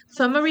Vega.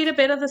 So I'm going to read a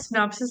bit of the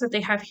synopsis that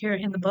they have here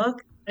in the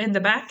book, in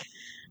the back.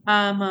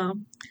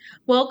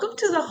 Welcome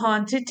to the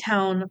haunted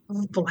town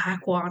of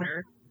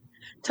Blackwater.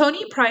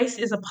 Tony Price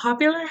is a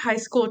popular high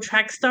school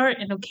track star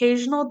and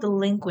occasional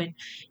delinquent,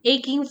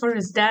 aching for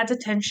his dad's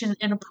attention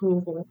and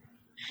approval.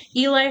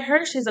 Eli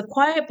Hirsch is a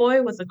quiet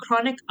boy with a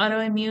chronic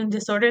autoimmune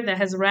disorder that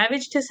has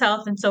ravaged his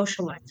health and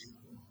social life.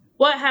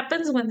 What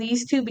happens when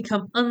these two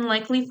become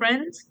unlikely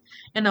friends,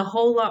 and a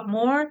whole lot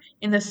more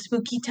in the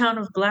spooky town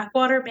of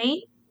Blackwater,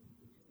 Maine?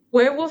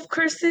 Werewolf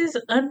curses,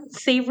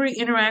 unsavory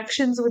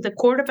interactions with the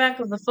quarterback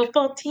of the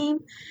football team,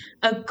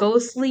 a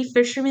ghostly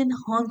fisherman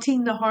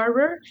haunting the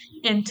harbor,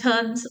 and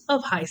tons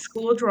of high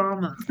school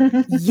drama.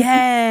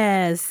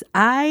 Yes,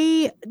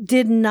 I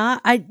did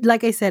not. I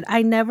like I said,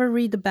 I never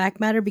read the back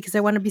matter because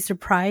I want to be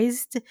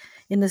surprised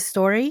in the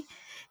story.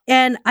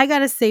 And I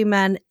gotta say,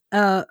 man,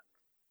 I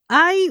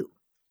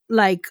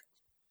like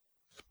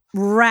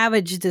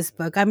ravaged this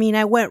book. I mean,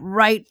 I went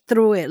right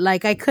through it.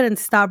 Like I couldn't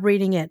stop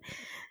reading it.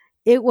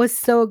 It was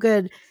so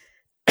good.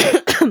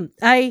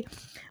 I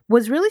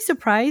was really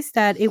surprised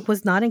that it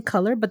was not in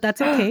color, but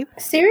that's okay.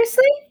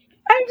 Seriously?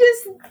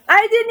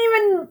 I didn't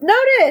even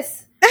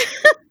notice.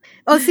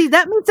 Oh, see,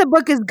 that means the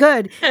book is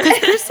good because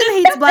Kristen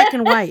hates black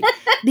and white.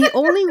 The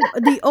only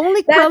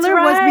That's color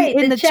was right,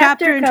 in the the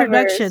chapter chapter covers.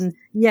 introduction.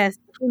 Yes,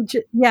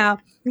 yeah.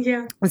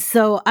 Yeah.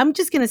 So I'm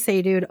just gonna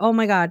say, dude, oh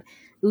my god,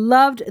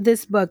 loved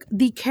this book.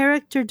 The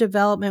character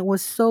development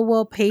was so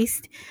well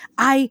paced.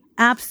 I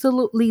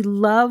absolutely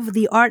love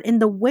the art,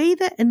 and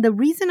the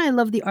reason I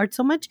love the art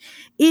so much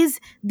is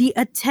the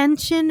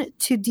attention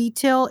to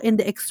detail in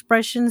the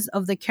expressions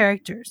of the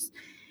characters.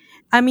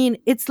 I mean,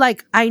 it's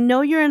like, I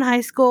know you're in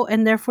high school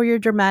and therefore you're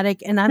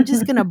dramatic, and I'm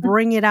just going to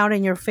bring it out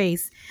in your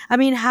face. I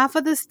mean, half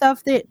of the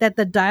stuff that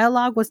the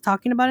dialogue was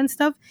talking about and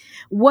stuff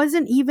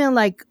wasn't even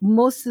like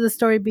most of the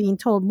story being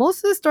told.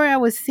 Most of the story I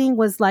was seeing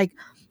was like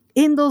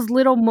in those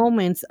little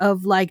moments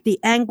of like the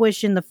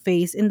anguish in the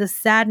face, in the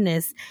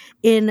sadness,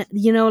 in,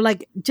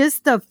 like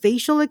just the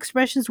facial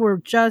expressions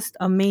were just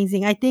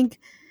amazing. I think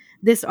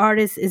this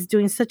artist is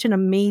doing such an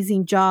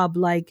amazing job.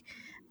 Like,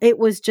 it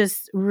was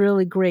just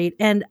really great.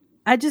 And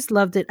I just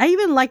loved it. I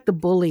even liked the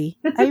bully.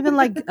 I even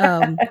liked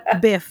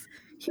Biff.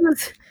 He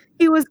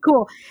was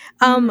cool.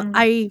 Mhm.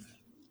 I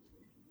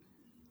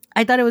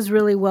thought it was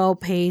really well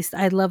paced.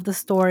 I love the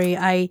story.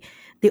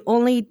 The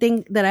only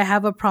thing that I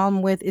have a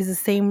problem with is the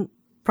same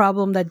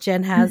problem that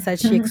Jen has, that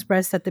she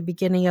expressed at the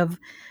beginning of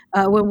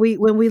when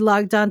we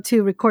logged on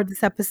to record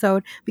this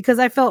episode, because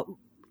I felt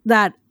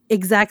that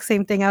exact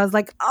same thing. I was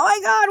like, oh my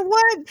god,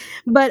 what?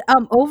 But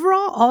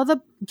overall, all the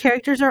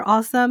characters are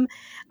awesome.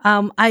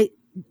 I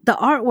The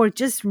artwork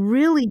just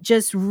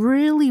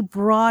really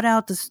brought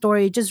out the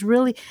story. It just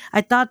really, I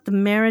thought the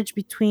marriage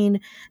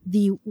between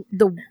the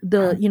the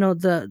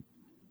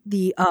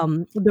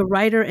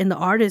writer and the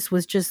artist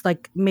was just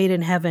like made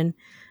in heaven.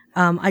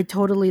 I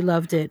totally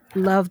loved it.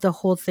 Loved the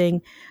whole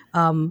thing.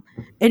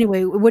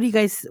 Anyway, what do you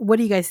guys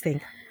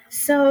think?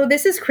 So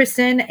this is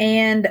Kristen,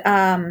 and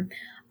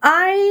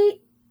I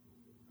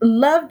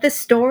love the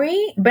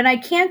story, but I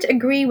can't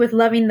agree with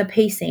loving the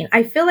pacing.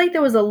 I feel like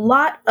there was a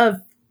lot of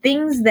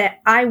things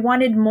that I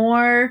wanted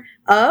more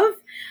of.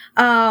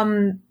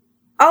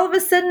 All of a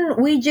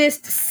sudden, we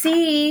just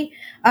see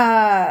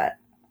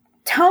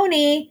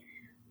Tony,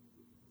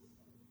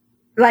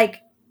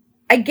 like,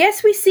 I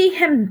guess we see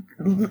him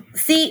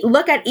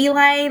look at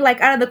Eli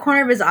like out of the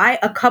corner of his eye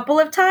a couple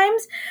of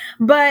times,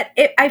 but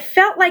I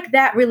felt like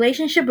that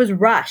relationship was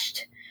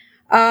rushed.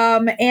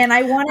 And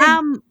I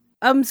wanted.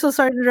 I'm so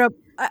sorry to interrupt.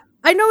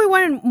 I know we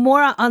wanted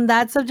more on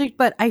that subject,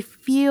 but I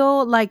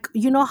feel like,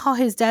 how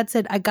his dad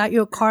said, "I got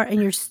you a car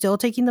and you're still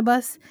taking the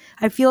bus."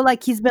 I feel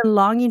like he's been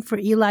longing for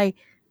Eli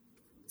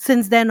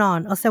since then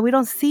on. Also, we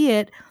don't see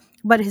it,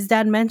 but his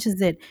dad mentions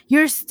it.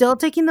 You're still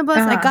taking the bus?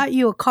 I Uh-huh. got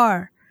you a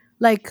car.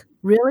 Like,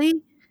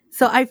 really?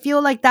 So I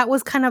feel like that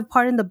was kind of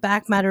part in the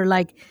back matter.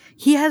 Like,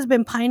 he has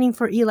been pining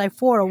for Eli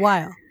for a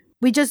while.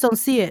 We just don't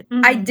see it.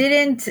 I Mhm.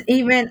 didn't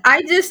even.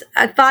 I just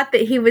thought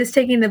that he was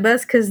taking the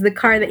bus because the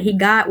car that he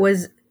got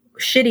was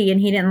shitty and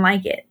he didn't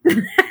like it. I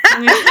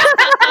mean, his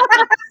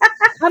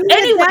dad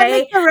Anyway,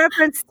 makes a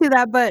reference to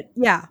that, but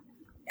yeah.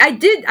 I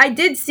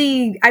did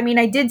see. I mean,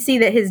 I did see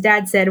that his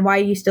dad said, "Why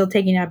are you still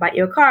taking it? I bought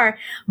you a car."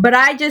 But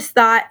I just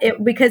thought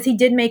it, because he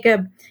did make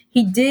a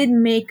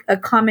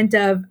comment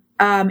of,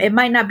 it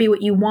might not be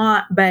what you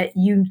want, but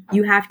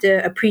you have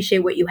to appreciate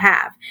what you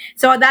have.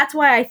 So that's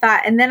why I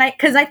thought. And then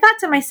because I thought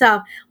to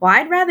myself, well,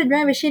 I'd rather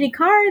drive a shitty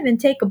car than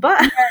take a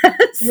bus.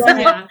 So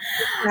Yeah.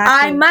 I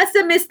Exactly. must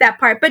have missed that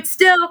part, but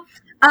still,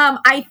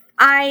 I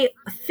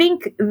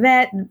think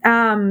that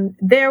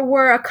there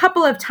were a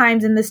couple of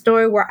times in the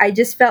story where I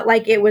just felt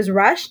like it was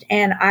rushed,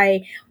 and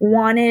I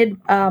wanted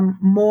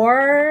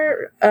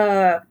more,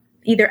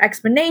 either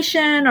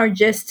explanation or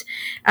just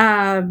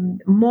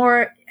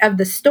more of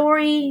the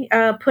story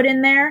put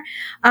in there.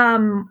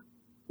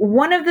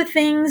 One of the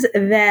things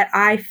that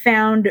I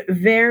found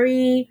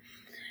very,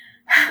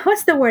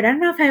 what's the word? I don't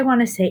know if I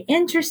want to say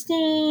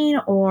interesting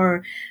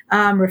or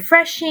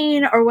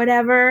refreshing or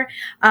whatever.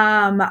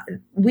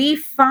 We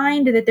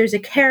find that there's a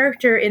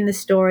character in the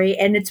story,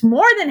 and it's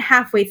more than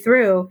halfway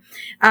through,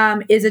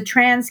 is a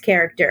trans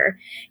character.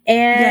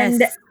 And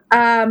Yes.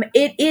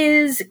 it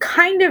is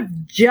kind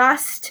of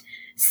just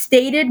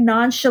stated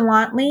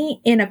nonchalantly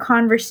in a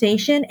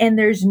conversation, and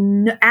there's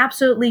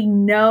absolutely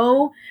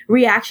no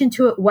reaction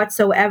to it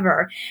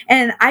whatsoever.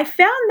 And I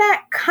found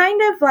that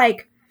kind of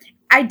like,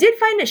 I did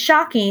find it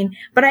shocking,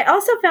 but I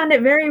also found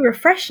it very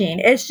refreshing.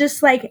 It's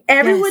just like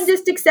everyone Yes.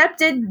 just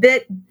accepted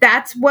that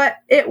that's what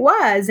it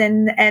was,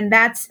 and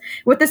that's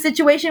what the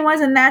situation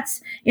was, and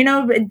that's, you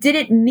know,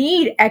 didn't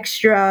need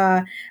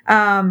extra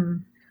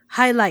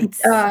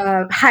Highlights.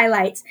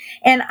 highlights.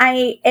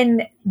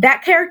 And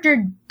that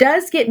character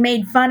does get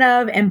made fun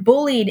of and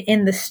bullied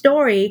in the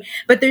story,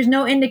 but there's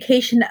no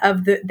indication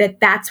of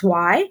that's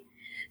why.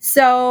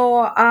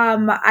 So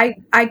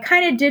I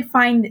kind of did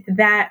find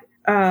that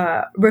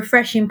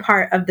refreshing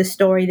part of the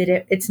story,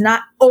 that it's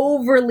not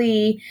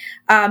overly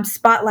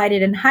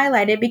spotlighted and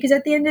highlighted, because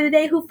at the end of the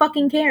day, who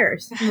fucking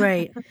cares?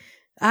 Right.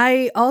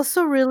 I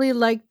also really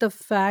like the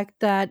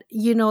fact that,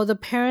 you know, the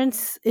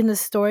parents in the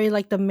story,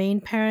 like the main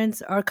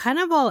parents, are kind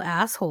of all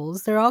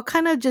assholes. They're all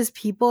kind of just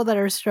people that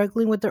are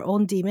struggling with their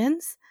own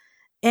demons.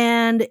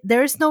 And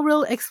there's no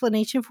real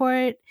explanation for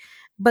it,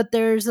 but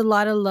there's a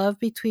lot of love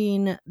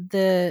between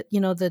the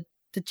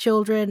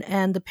children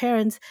and the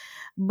parents,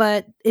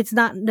 but it's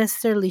not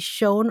necessarily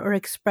shown or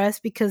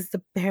expressed because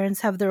the parents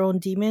have their own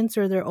demons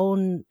or their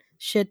own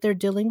shit they're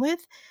dealing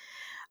with.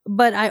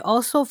 But I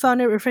also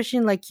found it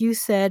refreshing, like you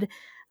said,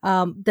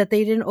 that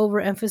they didn't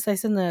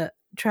overemphasize in the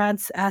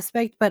trans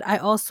aspect. But I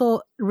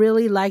also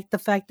really liked the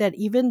fact that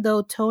even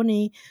though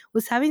Tony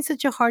was having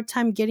such a hard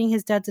time getting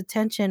his dad's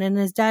attention, and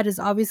his dad is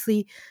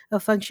obviously a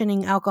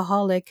functioning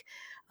alcoholic,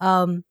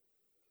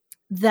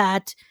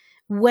 that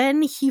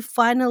when he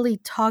finally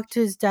talked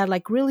to his dad,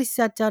 like really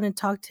sat down and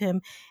talked to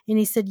him, and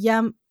he said,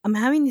 "Yeah, I'm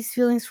having these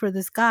feelings for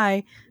this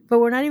guy, but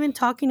we're not even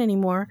talking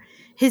anymore."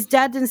 His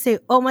dad didn't say,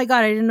 "Oh my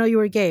God, I didn't know you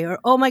were gay," or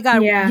 "Oh my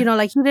God," Yeah. you know,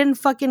 like he didn't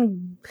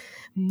fucking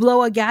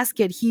blow a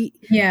gasket. He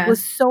Yeah.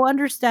 was so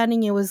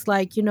understanding. It was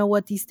like, you know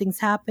what, these things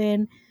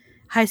happen.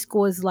 High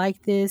school is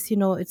like this, you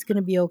know, it's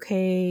gonna be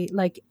okay.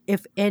 Like,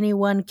 if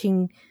anyone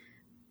can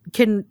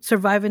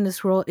survive in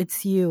this world,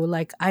 it's you.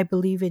 Like, I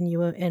believe in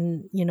you,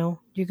 and you know,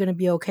 you're gonna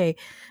be okay.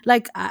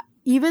 Like,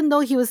 even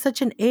though he was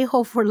such an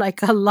a-hole for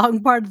like a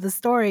long part of the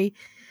story,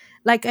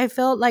 like I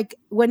felt like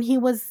when he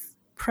was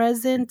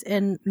present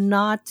and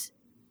not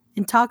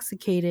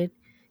intoxicated,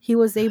 he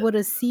was able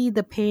to see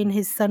the pain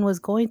his son was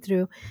going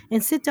through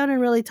and sit down and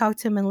really talk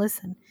to him and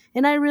listen.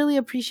 And I really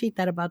appreciate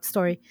that about the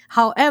story.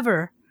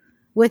 However,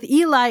 with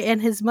Eli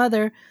and his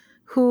mother,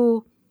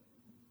 who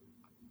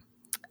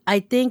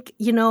I think,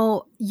 we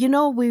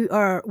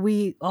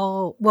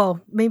all,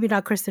 well, maybe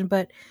not Kristen,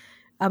 but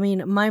I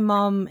mean, my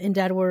mom and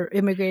dad were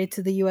immigrated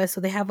to the US,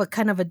 so they have a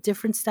kind of a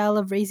different style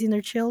of raising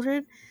their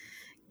children,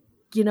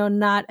 you know,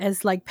 not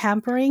as like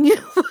pampering.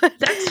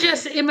 That's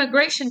just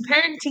immigration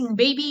parenting,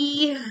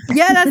 baby.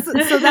 Yeah,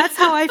 that's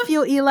how I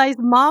feel Eli's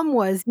mom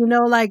was, you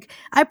know, like,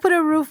 I put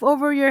a roof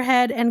over your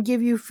head and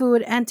give you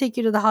food and take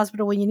you to the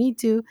hospital when you need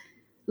to.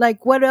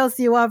 Like, what else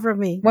do you want from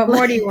me? What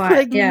more do you want?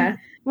 Like, Yeah.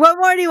 what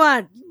more do you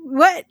want?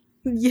 What?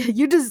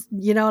 You just,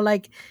 you know,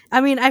 like,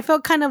 I mean, I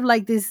felt kind of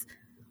like this.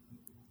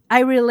 I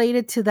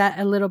related to that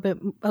a little bit.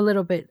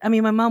 I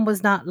mean, my mom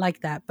was not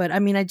like that, but I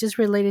mean, I just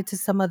related to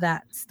some of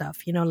that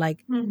stuff, you know,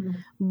 like,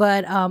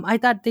 but I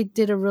thought they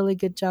did a really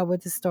good job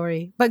with the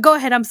story. But go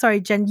ahead. I'm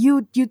sorry, Jen.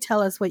 You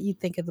tell us what you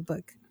think of the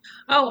book.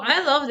 Oh,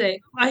 I loved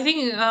it. I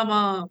think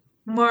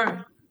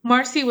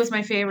Marcy was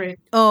my favorite.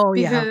 Oh,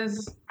 yeah.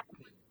 Because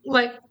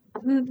like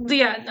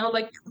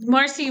like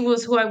Marcy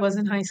was who I was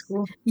in high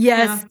school.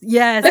 Yes,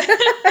 yes.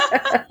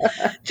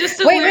 Just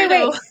a Wait.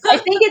 weirdo. I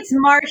think it's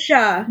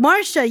Marsha.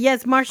 Marsha,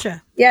 yes,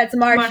 Marsha. Yeah, it's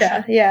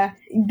Marsha. Yeah.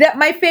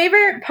 My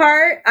favorite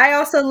part, I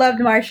also loved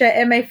Marsha,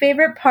 and my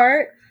favorite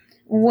part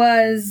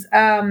was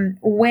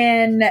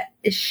when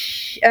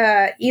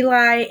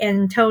Eli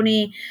and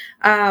Tony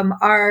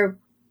are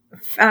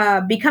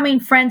becoming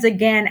friends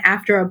again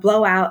after a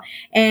blowout,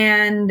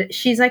 and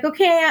she's like,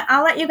 "Okay,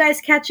 I'll let you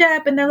guys catch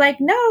up," and they're like,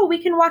 "No, we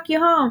can walk you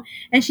home,"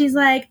 and she's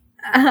like,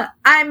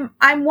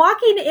 I'm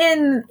walking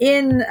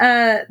in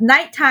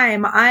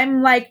nighttime.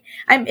 I'm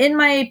in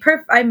my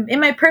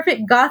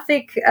perfect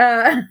gothic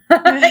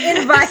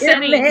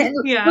environment.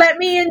 Yeah. Let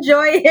me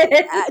enjoy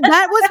it.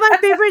 That was my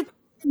favorite.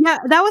 Yeah,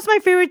 that was my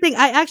favorite thing.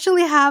 I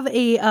actually have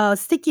a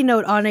sticky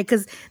note on it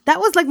because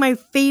that was like my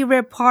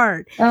favorite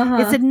part.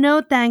 It said,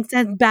 "No thanks,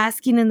 and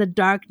basking in the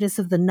darkness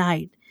of the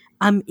night.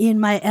 I'm in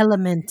my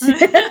element."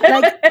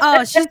 Like,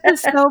 oh, she's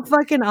just so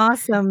fucking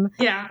awesome.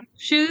 Yeah,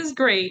 she was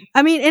great.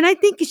 I mean, and I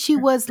think she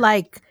was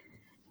like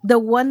the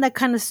one that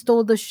kind of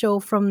stole the show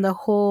from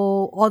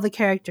all the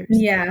characters.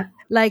 Yeah.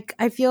 Like,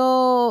 I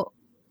feel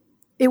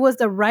it was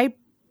the right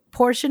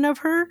portion of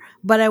her,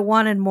 but I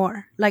wanted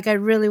more. Like, I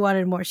really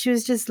wanted more. She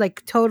was just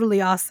like totally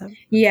awesome.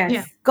 Yes.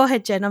 Yeah. Go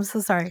ahead, Jen. I'm so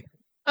sorry.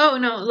 Oh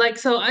no, like,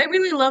 so I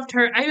really loved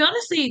her. I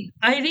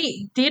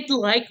did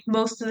like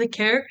most of the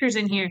characters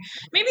in here.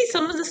 Maybe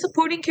some of the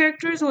supporting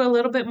characters were a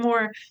little bit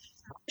more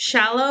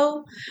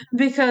shallow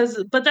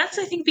but that's,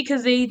 I think,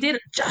 because they did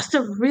just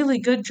a really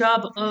good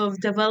job of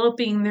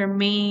developing their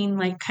main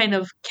like kind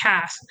of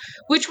cast,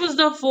 which was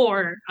the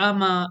four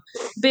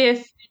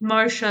Biff,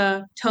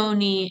 Marsha,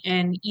 Tony,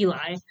 and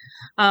Eli.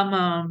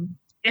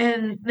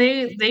 And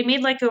they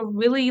made like a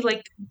really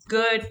like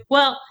good,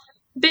 well,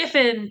 Biff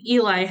and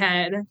Eli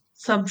had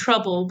some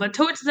trouble. But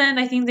towards the end,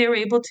 I think they were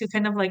able to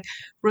kind of like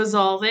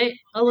resolve it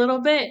a little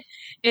bit,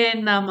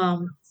 and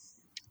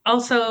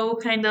also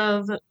kind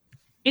of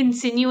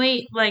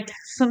insinuate like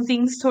some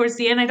things towards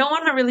the end. I don't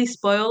want to really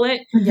spoil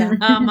it. Yeah.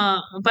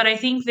 But I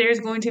think there's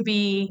going to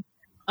be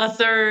a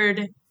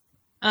third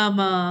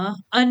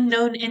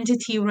unknown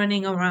entity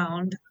running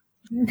around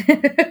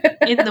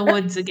in the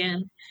woods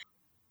again.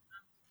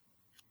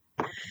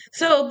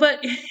 So, but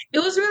it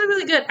was really,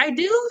 really good. I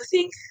do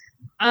think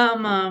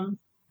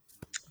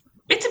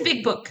it's a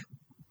big book.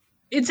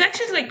 It's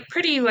actually like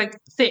pretty like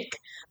thick.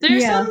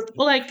 There's Yeah. some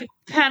like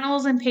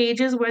panels and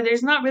pages where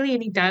there's not really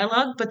any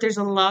dialogue, but there's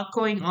a lot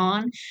going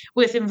on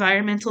with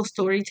environmental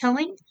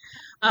storytelling.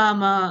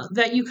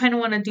 That you kind of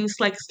want to do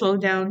like slow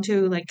down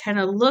to like kind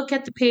of look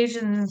at the page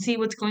and see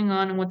what's going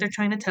on and what they're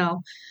trying to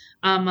tell.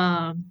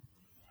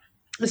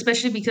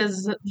 Especially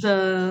because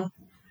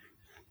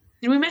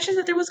did we mention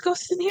that there was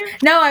ghosts in here?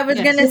 No, I was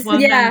Yes, gonna. well,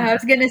 Yeah, then- I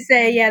was gonna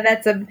say. Yeah,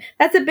 that's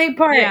a big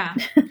part. Yeah,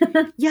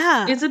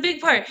 Yeah. it's a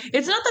big part.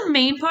 It's not the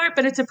main part,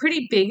 but it's a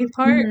pretty big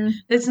part. Mhm.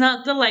 It's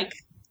not the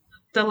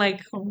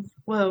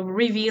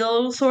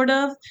reveal sort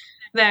of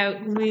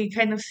that we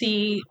kind of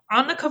see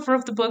on the cover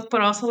of the book,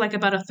 but also like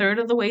about a third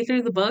of the way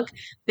through the book,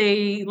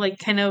 they like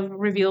kind of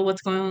reveal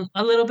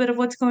a little bit of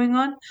what's going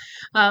on.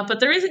 But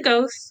there is a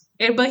ghost,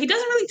 but he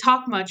doesn't really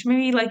talk much.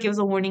 Maybe he, like gives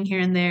a warning here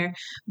and there.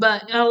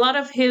 But a lot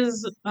of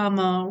his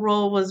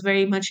role was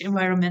very much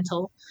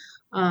environmental,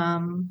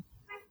 and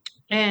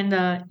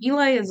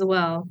Eli as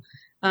well.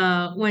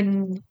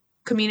 When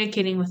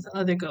communicating with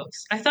other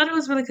ghosts, I thought it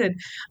was really good.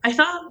 I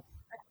found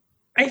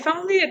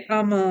it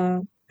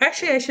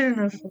actually I shouldn't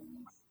have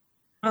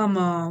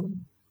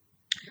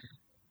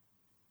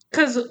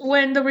because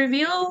when the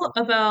reveal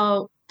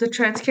about the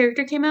trans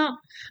character came out,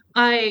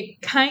 I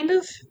kind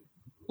of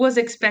was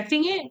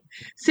expecting it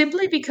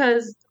simply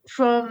because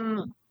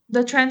from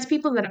the trans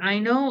people that I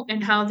know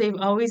and how they've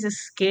always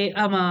escaped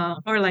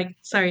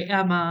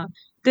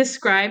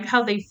described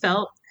how they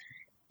felt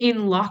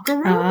in locker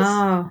rooms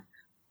Oh.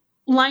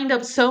 lined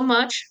up so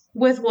much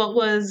with what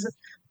was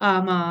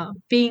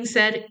being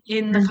said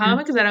in the Mhm.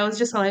 comic that I was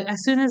just like,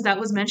 as soon as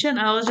that was mentioned,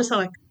 I was just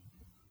like,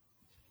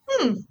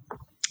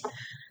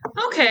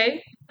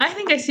 okay, I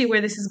think I see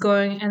where this is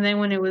going. And then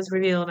when it was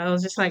revealed, I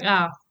was just like,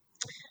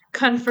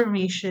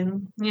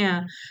 confirmation.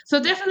 Yeah.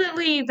 So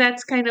definitely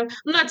that's kind of,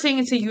 I'm not saying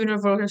it's a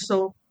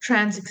universal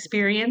trans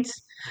experience,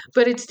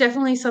 but it's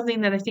definitely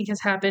something that I think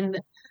has happened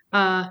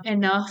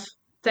enough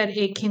that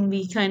it can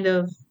be kind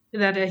of,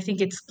 that I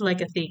think it's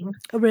like a thing.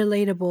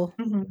 Relatable.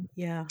 Hmm.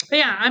 Yeah. But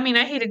yeah, I mean,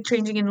 I hated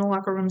changing in the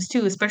locker rooms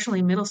too, especially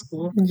in middle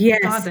school. Yes.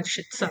 God, that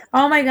shit sucked.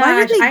 Oh my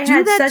Why gosh, did they I do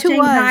had that such to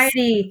us?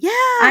 anxiety. Yeah.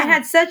 I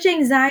had such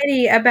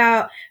anxiety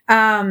about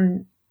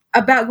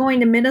going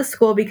to middle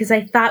school because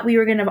I thought we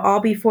were going to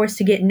all be forced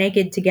to get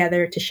naked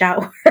together to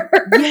shower.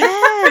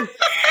 Yes.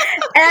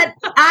 And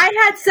I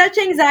had such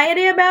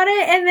anxiety about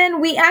it. And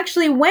then we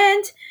actually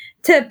went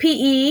to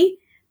PE,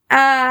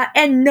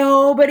 and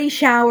nobody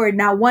showered,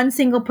 not one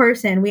single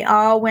person. We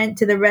all went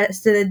to the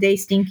rest of the day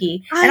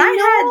stinky. And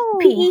I had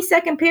PE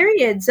second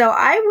period, so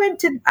I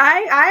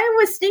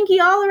was stinky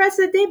all the rest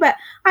of the day. But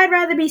I'd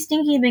rather be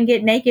stinky than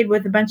get naked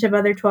with a bunch of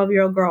other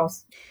 12-year-old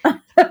girls.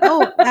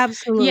 Oh,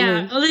 absolutely.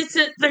 Yeah, at least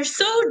they're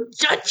so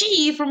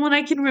judgy from what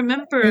I can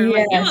remember.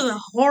 Like, it was Yes. a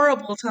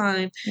horrible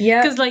time.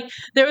 Yep. Because, like,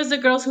 there was the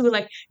girls who,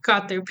 like,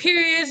 got their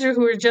periods or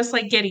who were just,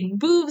 like, getting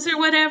boobs or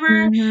whatever.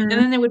 Mhm. And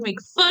then they would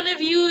make fun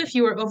of you if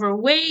you were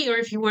overweight or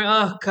if you were,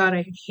 oh, God,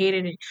 I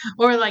hated it.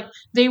 Or, like,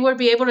 they would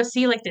be able to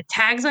see, like, the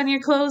tags on your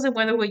clothes and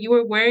whether what you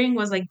were wearing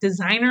was, like,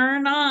 designer or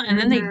not. And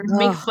then they'd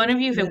make fun of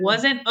you if it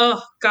wasn't.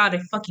 Oh, God,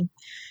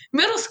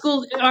 middle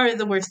school are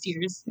the worst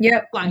years.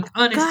 Yep. Like,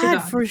 honest to God,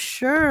 God. for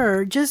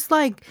sure. Just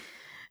like,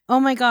 oh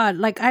my God.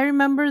 Like, I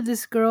remember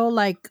this girl,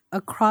 like,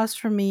 across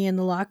from me in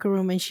the locker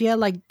room, and she had,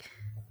 like,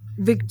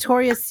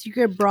 Victoria's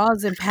Secret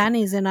bras and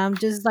panties, and I'm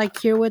just, like,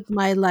 here with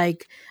my,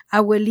 like,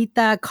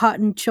 abuelita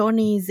cotton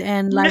chonies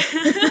and, like,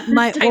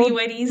 my Tiny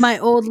whities. my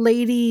old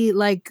lady,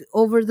 like,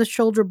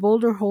 over-the-shoulder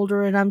boulder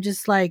holder, and I'm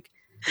just like,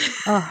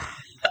 oh,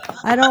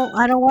 I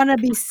don't want to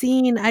be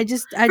seen.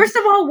 First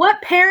of all,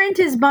 what parent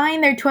is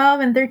buying their 12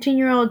 and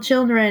 13-year-old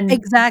children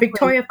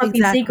Victoria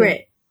fucking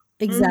Secret?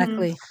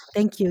 Exactly.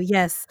 Thank you.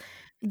 Yes.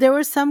 There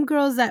were some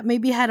girls that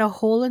maybe had a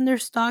hole in their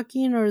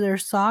stocking or their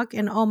sock,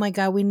 and oh my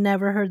God, we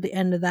never heard the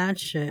end of that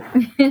shit.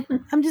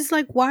 I'm just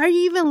like, why are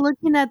you even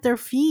looking at their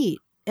feet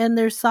and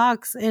their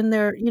socks and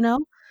their,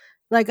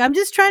 like, I'm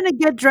just trying to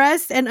get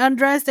dressed and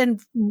undressed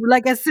and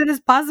like as soon as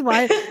possible.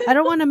 I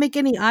don't want to make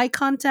any eye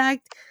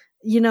contact.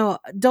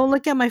 Don't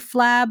look at my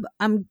flab.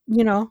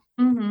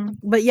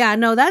 But yeah,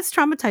 no, that's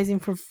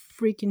traumatizing for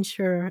freaking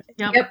sure.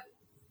 Yep.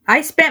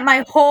 I spent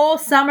my whole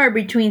summer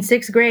between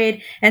 6th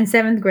grade and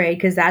 7th grade,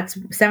 because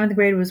 7th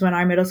grade was when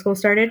our middle school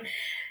started,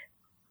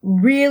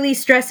 really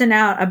stressing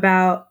out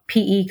about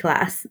PE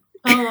class.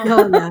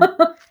 Oh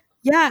yeah.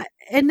 Yeah.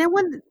 And then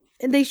when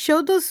they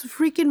showed those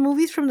freaking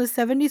movies from the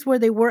 70s where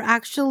they were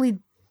actually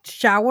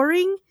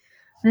showering,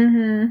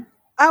 Mm-hmm.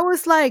 I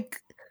was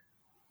like,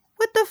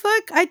 what the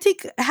fuck? I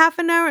take half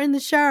an hour in the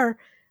shower.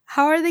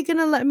 How are they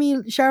gonna let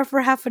me shower for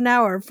half an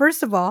hour?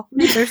 First of all,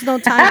 there's no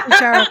time to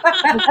shower.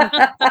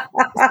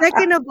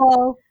 Second of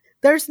all,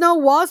 there's no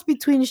walls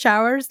between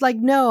showers. Like,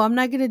 no, I'm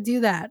not gonna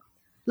do that.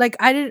 Like,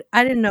 I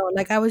didn't know.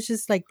 Like, I was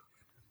just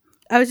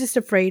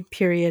afraid.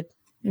 Period.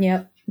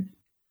 Yep.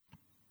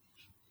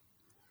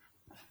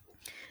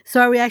 So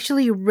are we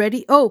actually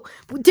ready? Oh,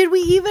 did we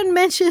even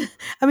mention?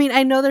 I mean,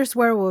 I know there's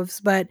werewolves,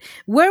 but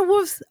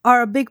werewolves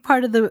are a big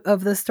part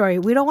of the story.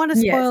 We don't want to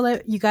spoil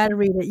it. You got to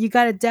read it. You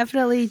got to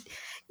definitely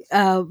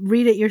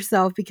read it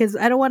yourself because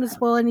I don't want to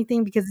spoil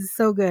anything because it's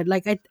so good.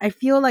 Like I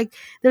feel like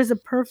there's a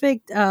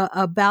perfect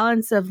a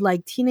balance of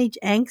like teenage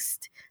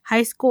angst,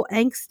 high school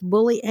angst,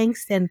 bully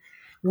angst, and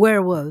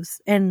werewolves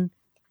and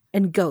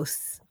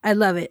ghosts. I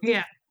love it.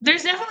 Yeah,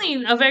 there's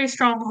definitely a very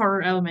strong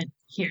horror element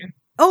here.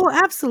 Oh,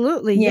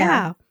 absolutely.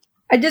 Yeah.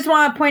 I just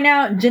want to point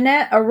out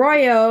Jeanette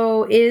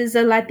Arroyo is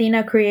a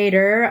Latina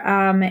creator,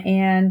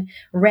 and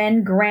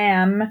Ren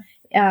Graham.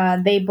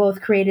 They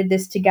both created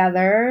this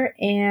together,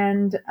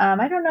 and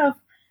I don't know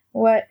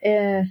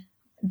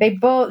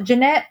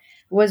Jeanette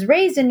was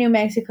raised in New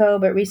Mexico,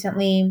 but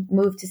recently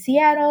moved to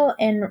Seattle,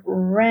 and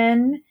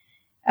Ren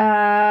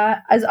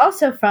is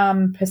also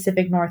from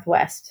Pacific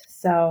Northwest.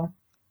 So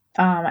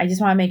I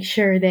just want to make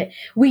sure that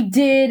we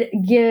did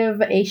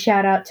give a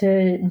shout out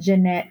to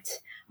Jeanette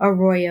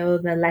Arroyo,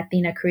 the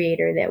Latina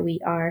creator that we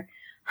are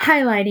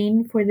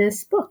highlighting for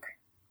this book.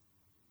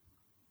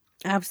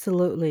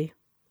 Absolutely.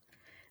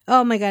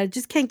 Oh my God, I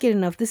just can't get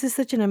enough. This is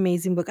such an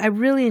amazing book. I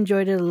really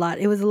enjoyed it a lot.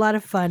 It was a lot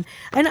of fun.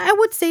 And I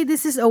would say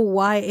this is a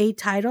YA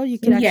title. You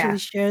can actually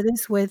share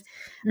this with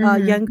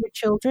younger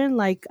children.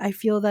 Like, I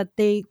feel that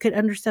they could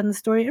understand the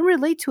story and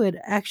relate to it,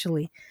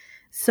 actually.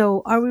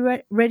 So are we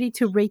ready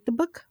to rate the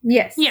book?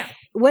 Yes. Yeah.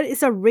 What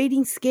is a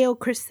rating scale,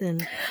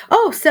 Kristen?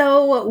 Oh,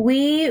 so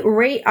we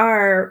rate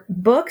our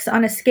books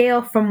on a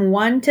scale from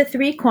 1 to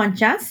 3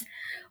 conchas,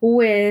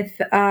 with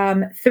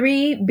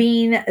 3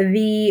 being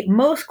the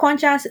most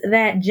conchas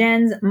that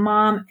Jen's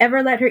mom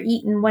ever let her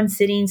eat in one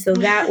sitting. So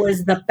that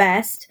was the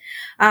best.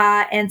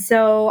 And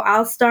so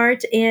I'll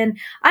start, and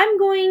I'm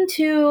going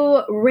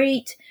to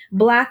rate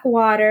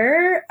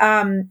Blackwater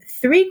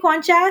 3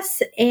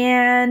 conchas,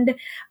 and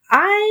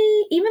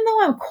even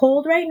though I'm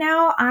cold right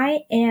now,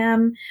 I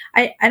don't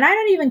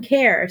even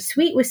care.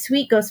 Sweet with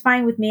sweet goes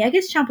fine with me. I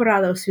guess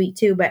champurrado is sweet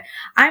too, but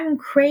I'm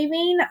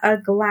craving a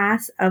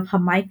glass of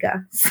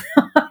Jamaica. So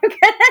I'm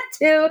gonna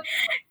do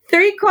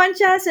 3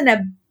 conchas and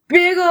a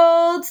big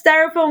old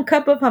styrofoam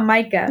cup of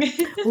Jamaica.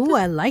 Ooh,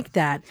 I like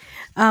that.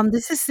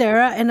 This is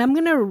Sarah, and I'm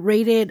gonna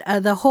rate it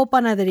the whole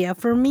panaderia.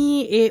 For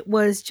me, it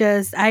was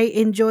just I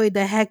enjoyed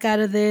the heck out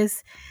of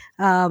this.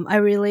 I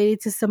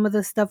related to some of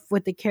the stuff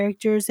with the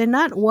characters, and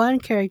not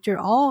one character.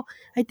 I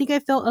think I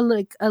felt a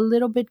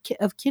little bit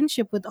of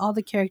kinship with all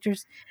the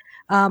characters.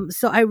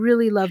 So I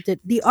really loved it.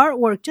 The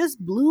artwork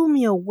just blew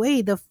me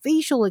away. The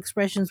facial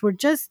expressions were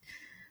just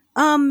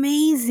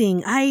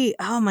amazing.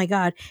 Oh my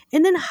God.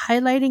 And then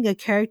highlighting a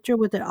character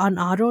with an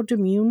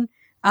autoimmune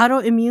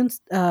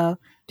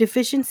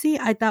deficiency,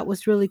 I thought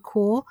was really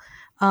cool.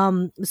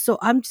 So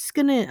I'm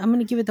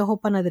gonna give it the whole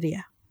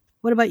panaderia.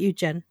 What about you,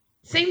 Jen?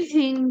 Same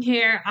thing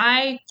here.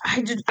 I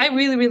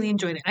really really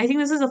enjoyed it. I think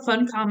this is a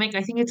fun comic.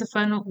 I think it's a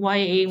fun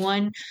YA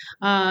one.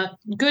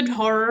 Good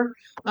horror.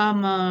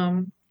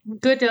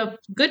 Good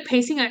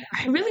pacing. I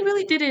really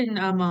really didn't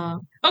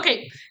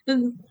okay.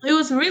 It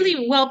was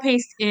really well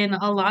paced in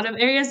a lot of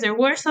areas. There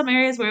were some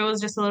areas where it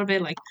was just a little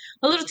bit like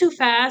a little too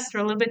fast or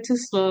a little bit too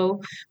slow.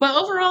 But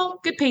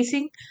overall, good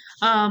pacing.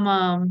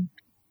 Because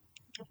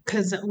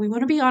we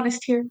want to be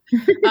honest here.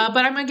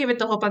 But I'm gonna give it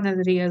the whole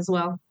panaderia as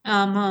well.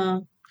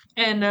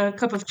 And a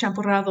cup of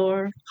champurrado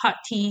or hot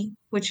tea,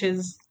 which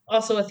is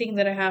also a thing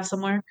that I have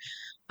somewhere.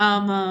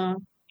 It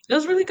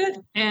was really good,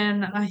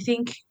 and I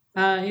think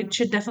it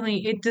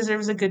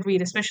deserves a good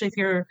read, especially if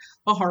you're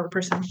a horror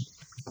person.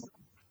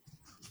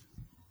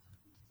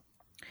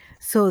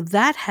 So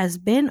that has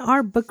been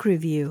our book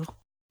review.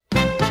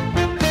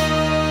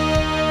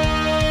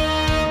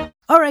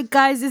 All right,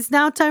 guys, it's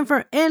now time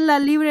for En la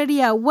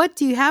Librería. What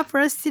do you have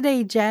for us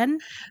today, Jen?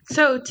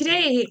 So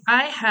today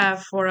I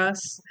have for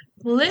us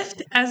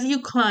Lift as You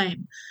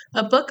Climb,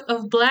 a book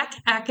of Black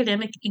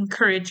academic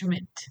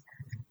encouragement.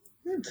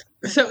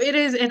 So it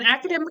is an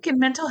academic and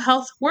mental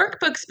health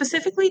workbook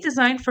specifically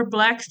designed for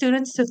Black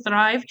students to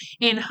thrive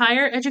in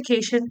higher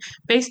education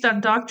based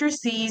on Dr.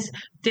 Z's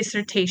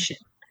dissertation.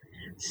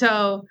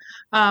 So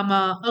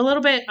a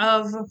little bit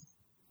of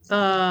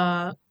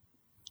the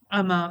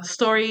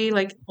story,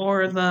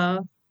 or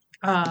the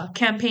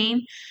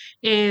campaign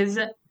is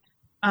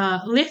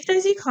Lift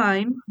as You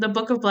Climb, the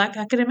Book of Black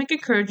Academic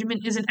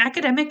Encouragement, is an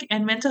academic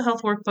and mental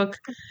health workbook,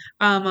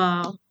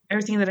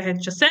 everything that I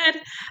had just said,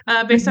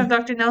 based on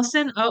Dr.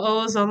 Nelson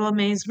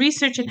Zolome's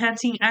research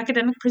enhancing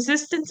academic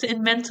persistence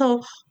and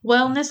mental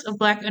wellness of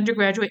Black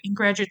undergraduate and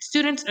graduate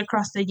students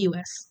across the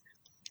U.S.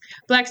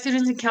 Black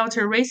students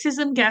encounter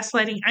racism,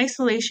 gaslighting,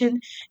 isolation,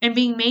 and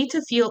being made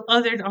to feel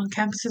othered on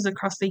campuses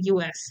across the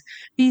U.S.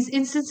 These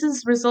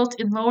instances result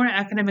in lower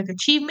academic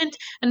achievement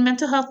and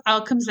mental health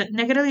outcomes that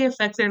negatively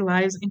affect their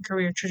lives and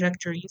career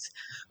trajectories.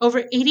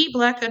 Over 80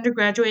 Black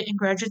undergraduate and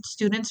graduate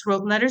students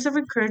wrote letters of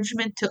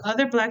encouragement to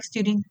other Black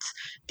students,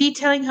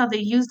 detailing how they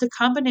used a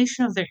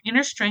combination of their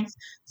inner strength,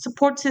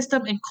 support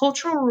system, and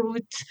cultural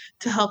roots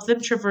to help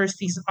them traverse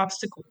these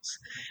obstacles.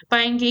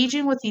 By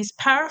engaging with these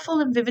powerful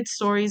and vivid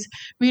stories,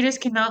 readers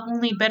can not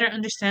only better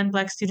understand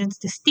Black students'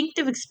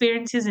 distinctive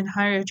experiences in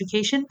higher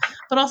education,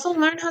 but also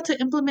learn how to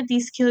implement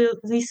these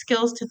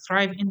skills to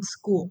thrive in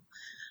school.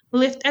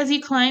 Lift as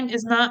You Climb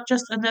is not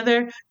just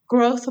another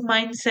growth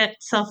mindset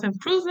self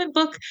improvement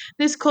book.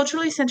 This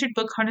culturally centered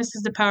book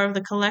harnesses the power of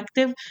the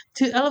collective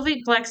to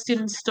elevate Black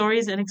students'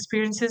 stories and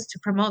experiences to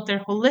promote their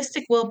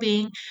holistic well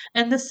being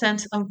and the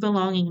sense of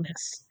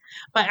belongingness.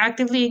 By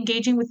actively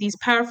engaging with these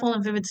powerful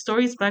and vivid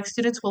stories, Black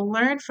students will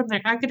learn from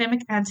their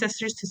academic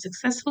ancestors to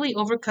successfully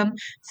overcome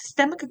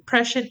systemic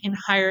oppression in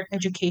higher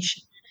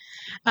education.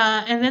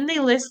 And then they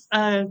list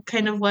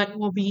kind of what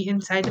will be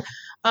inside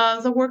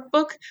the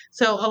workbook.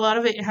 So a lot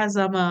of it has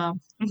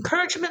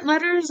encouragement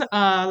letters,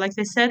 like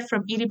they said,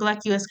 from 80 Black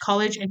U.S.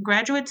 college and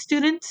graduate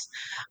students,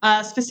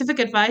 specific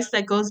advice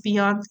that goes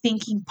beyond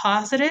thinking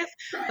positive,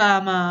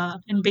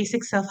 and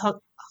basic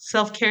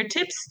self care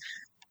tips,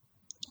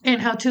 and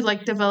how to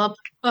like develop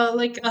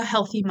like a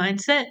healthy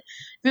mindset.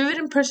 Vivid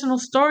and personal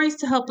stories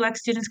to help Black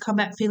students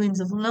combat feelings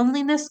of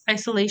loneliness,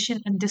 isolation,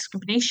 and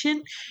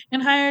discrimination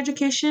in higher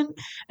education,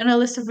 and a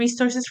list of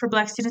resources for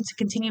Black students to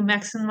continue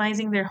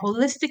maximizing their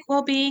holistic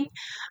well-being.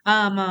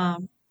 Um,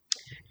 um,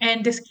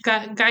 and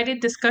guided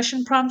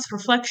discussion prompts,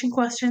 reflection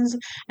questions,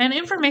 and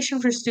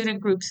information for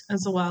student groups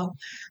as well.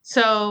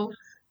 So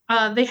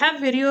they have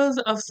videos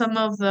of some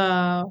of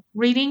the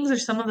readings or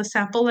some of the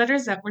sample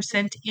letters that were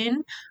sent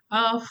in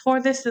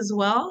for this as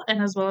well,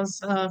 and as well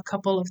as a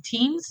couple of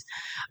teams.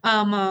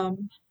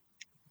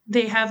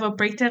 They have a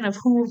breakdown of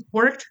who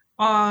worked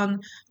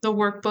on the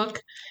workbook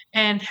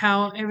and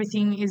how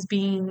everything is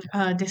being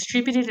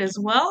distributed as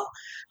well.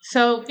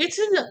 So I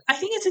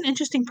think it's an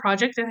interesting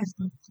project, and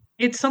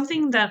it's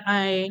something that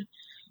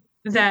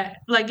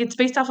like it's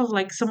based off of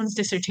like someone's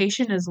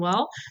dissertation as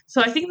well.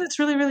 So I think that's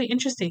really really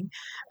interesting.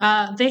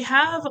 They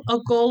have a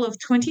goal of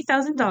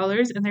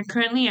 $20,000, and they're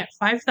currently at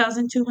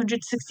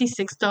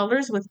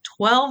 $5,266 with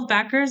 12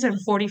 backers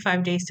and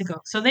 45 days to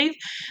go. So they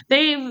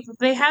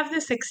have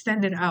this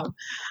extended out.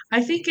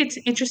 I think it's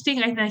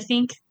interesting, and I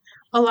think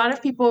a lot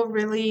of people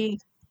really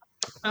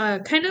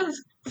kind of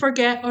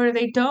forget, or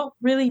they don't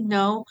really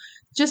know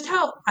just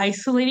how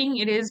isolating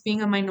it is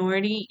being a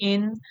minority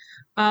in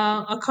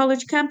a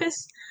college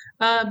campus,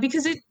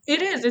 because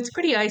it's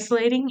pretty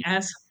isolating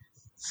as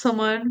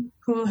someone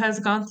who has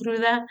gone through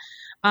that,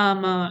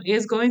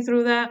 is going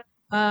through that,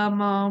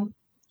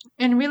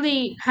 and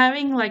really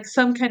having like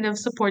some kind of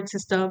support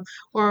system,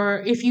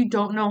 or if you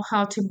don't know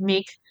how to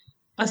make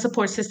a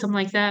support system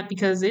like that,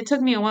 because it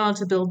took me a while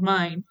to build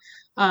mine,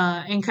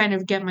 and kind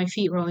of get my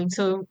feet rolling.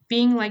 So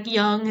being like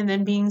young and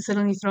then being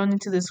suddenly thrown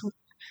into this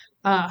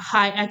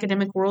high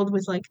academic world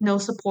with like no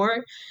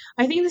support,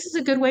 I think this is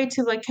a good way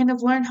to like kind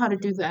of learn how to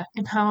do that,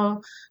 and how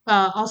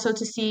also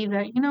to see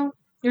that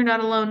you're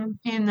not alone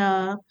in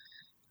the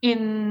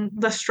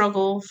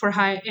struggle for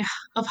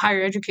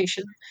higher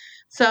education.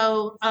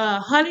 So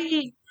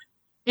highly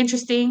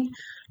interesting.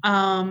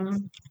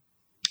 Um,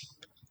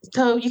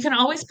 so you can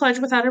always pledge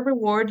without a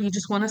reward. You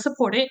just want to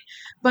support it.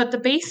 But the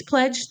base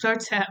pledge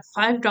starts at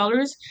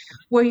 $5,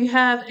 where you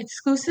have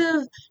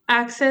exclusive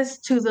access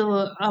to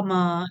the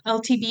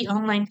LTB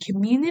online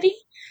community.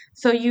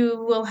 So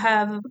you will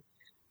have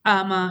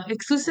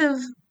exclusive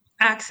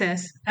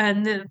access,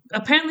 and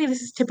apparently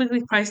this is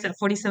typically priced at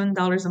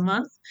 $47 a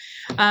month,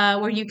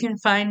 where you can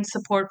find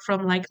support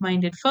from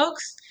like-minded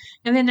folks.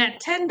 And then at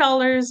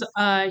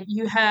 $10,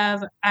 you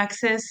have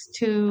access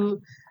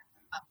to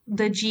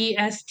the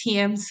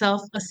GSTM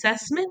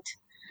self-assessment.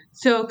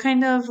 So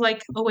kind of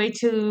like a way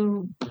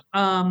to,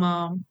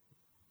 I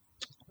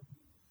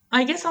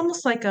guess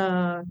almost like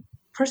a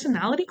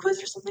personality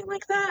quiz or something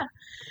like that.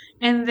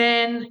 And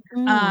then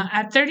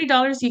at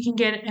 $30, you can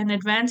get an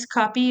advanced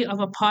copy of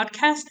a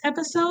podcast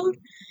episode.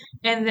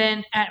 And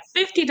then at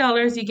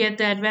 $50, you get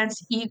the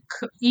advanced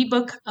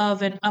ebook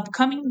of an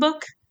upcoming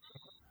book.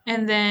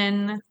 And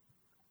then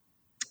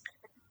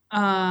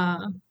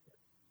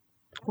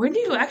where do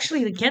you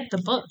actually get the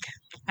book?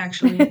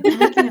 Actually, I'm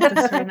looking at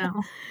this right now.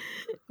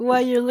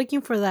 While you're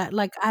looking for that,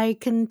 like I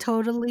can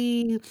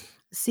totally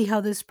see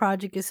how this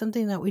project is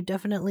something that we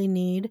definitely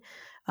need.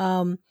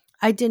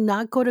 I did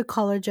not go to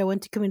college. I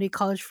went to community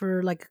college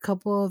for like a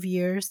couple of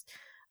years,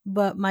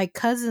 but my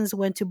cousins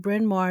went to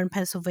Bryn Mawr in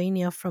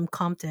Pennsylvania from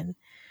Compton.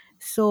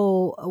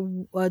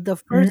 So the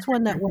first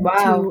one that went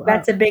Wow, to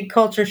that's a big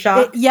culture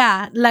shock.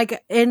 yeah,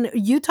 like, and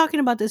you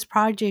talking about this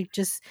project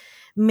just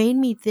made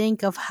me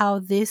think of how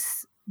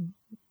this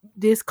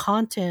this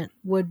content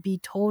would be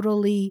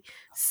totally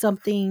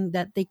something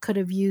that they could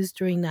have used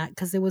during that,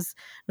 because it was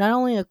not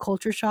only a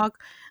culture shock,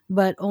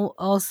 but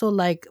also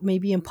like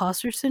maybe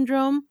imposter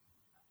syndrome,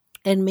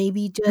 and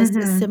maybe just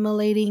Mm-hmm.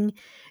 assimilating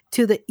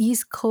to the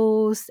East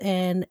Coast,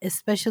 and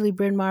especially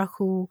Bryn Mawr,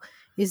 who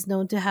is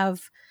known to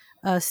have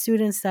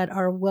students that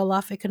are well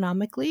off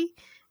economically.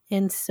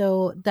 And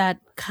so that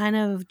kind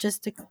of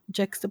just a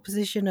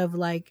juxtaposition of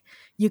like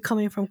you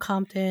coming from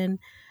Compton,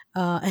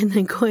 and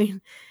then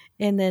going,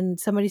 and then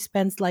somebody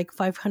spends like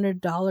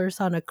 $500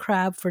 on a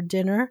crab for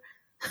dinner.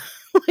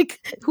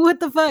 Like, what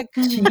the fuck?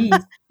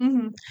 Jeez.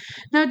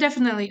 No,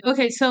 definitely.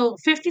 Okay, so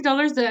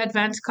 $50 the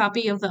advanced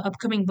copy of the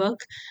upcoming book.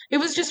 It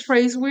was just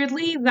phrased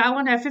weirdly. That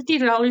one at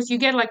 $50, you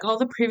get like all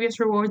the previous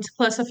rewards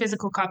plus a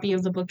physical copy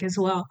of the book as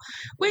well,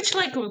 which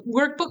like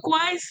workbook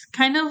wise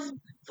kind of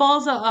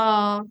falls.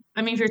 I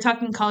mean, if you're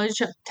talking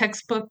college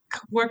textbook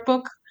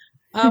workbook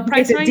It's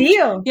price a range,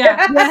 deal.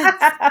 yeah, Yes.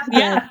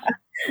 yeah,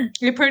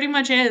 it pretty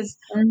much is.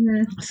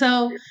 Mhm.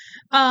 So,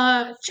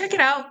 check it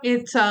out.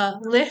 It's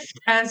Lift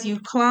as You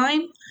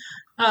Climb,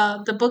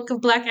 the Book of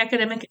Black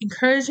Academic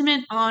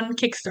Encouragement on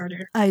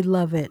Kickstarter. I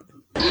love it.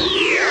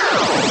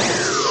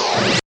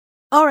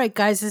 All right,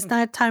 guys, it's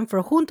now time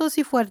for Juntos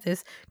y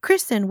Fuertes.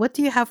 Kristen, what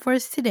do you have for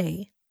us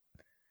today?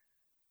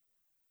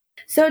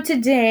 So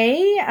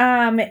today,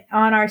 on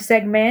our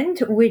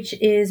segment, which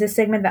is a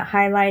segment that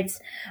highlights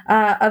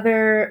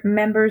other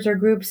members or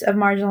groups of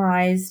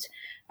marginalized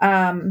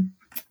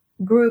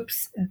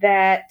groups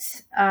that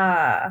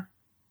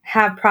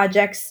have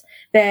projects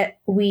that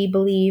we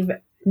believe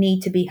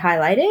need to be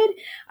highlighted,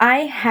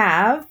 I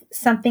have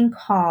something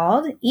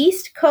called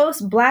East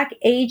Coast Black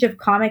Age of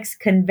Comics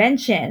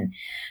Convention.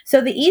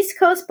 So the East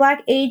Coast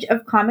Black Age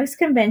of Comics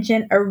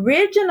Convention,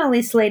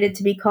 originally slated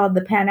to be called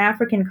the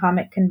Pan-African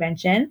Comic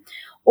Convention,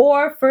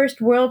 or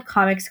First World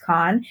Comics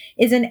Con,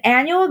 is an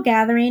annual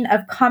gathering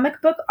of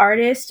comic book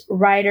artists,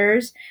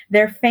 writers,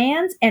 their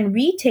fans, and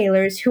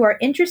retailers who are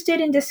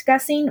interested in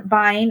discussing,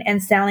 buying,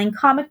 and selling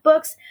comic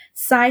books,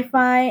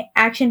 sci-fi,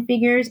 action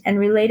figures, and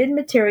related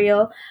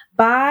material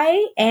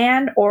by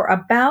and or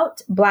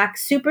about Black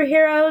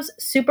superheroes,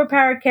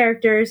 superpowered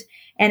characters,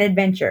 and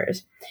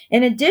adventures.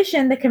 In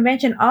addition, the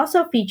convention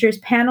also features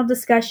panel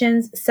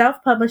discussions,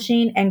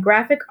 self-publishing, and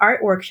graphic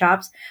art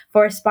workshops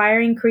for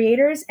aspiring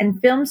creators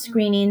and film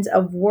screenings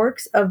of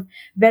works of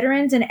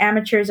veterans and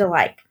amateurs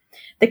alike.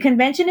 The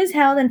convention is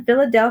held in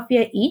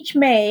Philadelphia each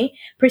May,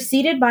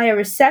 preceded by a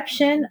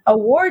reception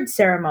award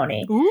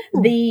ceremony. Ooh.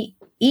 The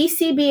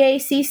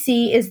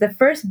ECBACC is the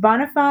first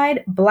bona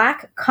fide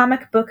Black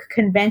comic book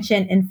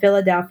convention in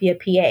Philadelphia,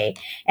 PA,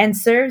 and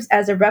serves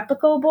as a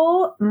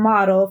replicable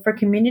model for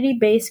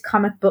community-based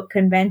comic book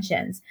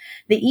conventions.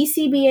 The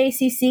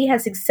ECBACC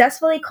has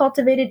successfully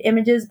cultivated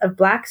images of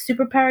Black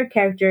superpowered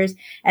characters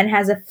and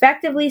has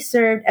effectively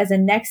served as a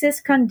nexus,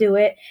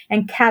 conduit,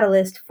 and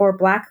catalyst for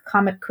Black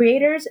comic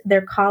creators,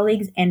 their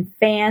colleagues, and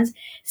fans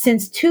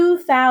since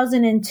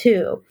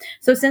 2002.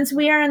 So since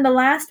we are in the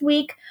last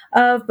week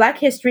of Black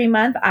History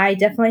Month, I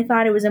definitely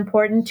thought it was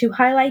important to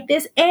highlight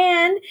this,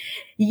 and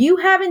you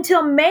have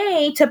until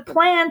May to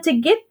plan to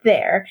get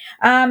there.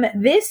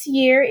 This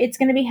year, it's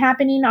going to be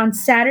happening on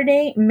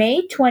Saturday,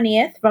 May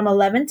 20th from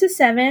 11 to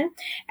 7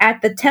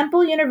 at the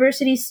Temple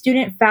University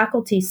Student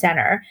Faculty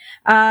Center.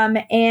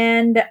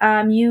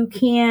 You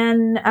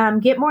can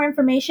get more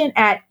information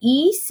at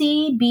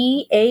ecbacc.com.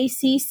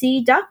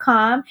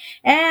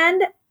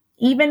 And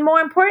even more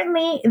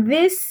importantly,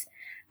 this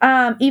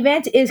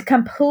event is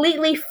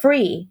completely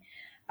free.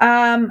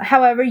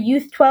 However,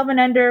 youth 12 and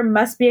under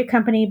must be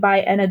accompanied by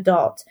an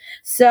adult.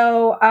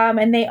 So,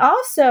 and they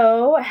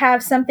also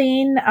have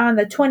something on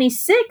the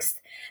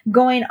 26th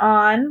going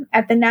on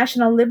at the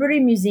National Liberty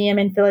Museum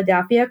in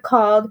Philadelphia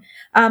called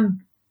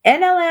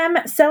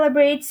NLM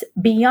Celebrates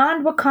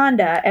Beyond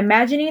Wakanda,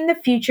 Imagining the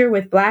Future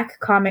with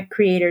Black Comic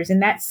Creators.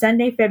 And that's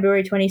Sunday,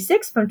 February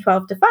 26th from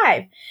 12 to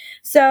 5.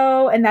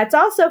 So, and that's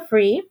also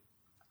free.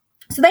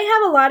 So they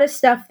have a lot of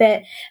stuff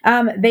that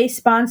they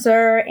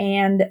sponsor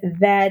and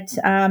that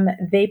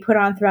they put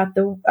on throughout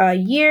the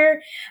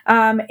year.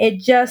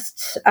 It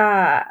just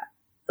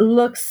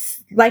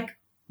looks like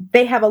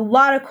they have a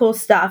lot of cool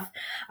stuff.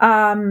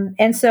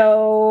 And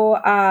so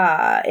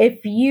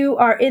if you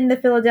are in the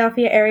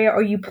Philadelphia area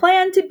or you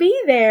plan to be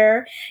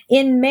there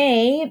in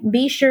May,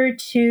 be sure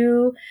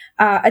to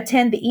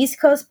attend the East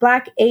Coast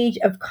Black Age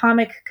of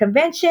Comic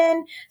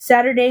Convention,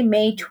 Saturday,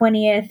 May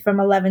 20th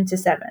from 11 to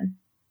 7.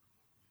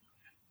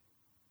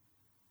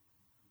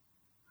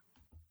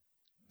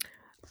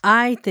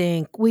 I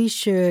think we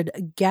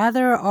should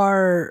gather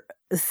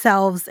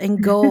ourselves and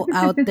go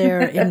out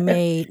there in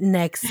May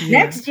next year.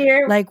 Next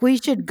year. Like, we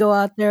should go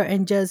out there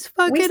and just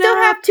fuck We it still up.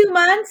 have 2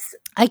 months.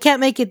 I can't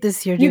make it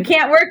this year, dude. You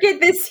can't work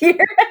it this year.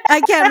 I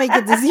can't make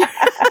it this year.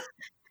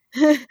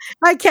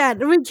 I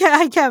can't.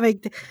 I can't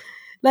make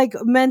like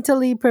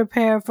mentally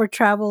prepare for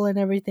travel and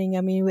everything.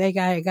 I mean,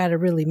 I gotta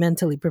really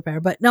mentally prepare.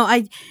 But no,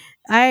 I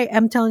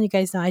am telling you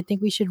guys now, I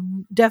think we should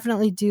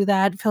definitely do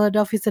that.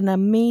 Philadelphia's an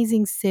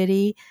amazing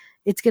city.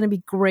 It's going to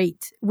be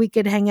great. We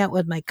could hang out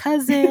with my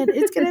cousin.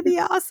 It's going to be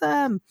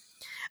awesome.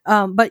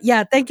 But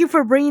yeah, thank you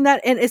for bringing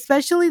that. And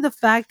especially the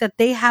fact that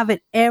they have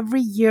it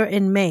every year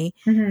in May.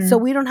 Mhm. So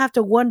we don't have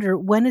to wonder,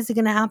 when is it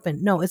going to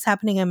happen? No, it's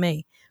happening in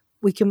May.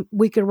 We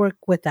could work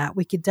with that.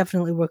 We could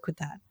definitely work with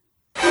that.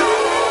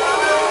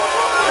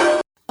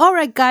 All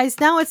right, guys,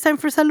 now it's time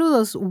for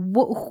saludos.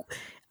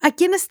 ¿A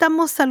quién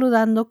estamos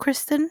saludando,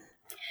 Kristen?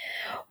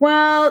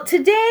 Well,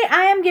 today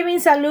I am giving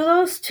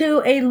saludos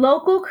to a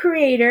local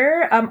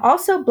creator,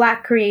 also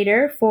Black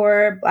creator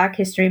for Black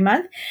History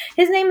Month.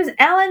 His name is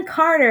Alan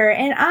Carter,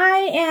 and I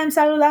am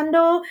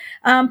saludando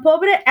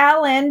pobre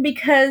Alan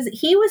because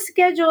he was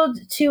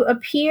scheduled to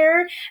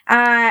appear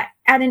at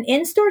an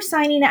in-store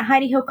signing at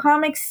Heidi Hill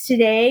Comics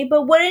today,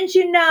 but wouldn't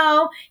you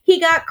know, he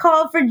got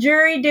called for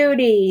jury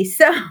duty,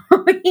 so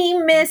he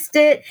missed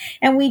it,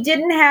 and we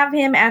didn't have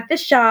him at the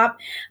shop.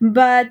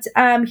 But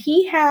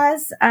he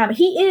is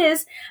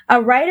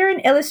a writer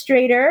and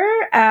illustrator,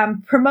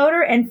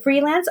 promoter, and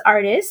freelance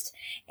artist,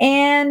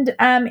 and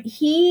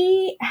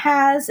he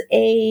has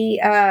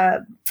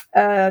a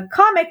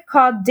comic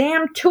called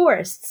Damn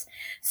Tourists.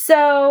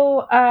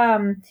 So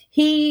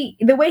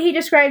the way he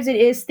describes it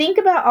is, think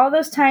about all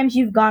those times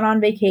you've gone on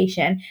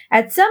vacation.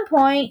 At some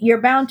point, you're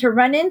bound to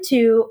run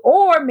into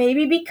or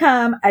maybe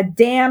become a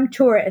damn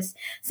tourist.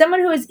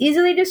 Someone who is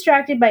easily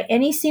distracted by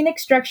any scenic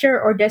structure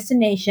or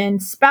destination,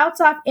 spouts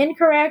off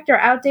incorrect or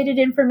outdated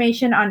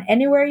information on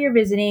anywhere you're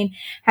visiting,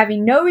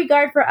 having no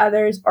regard for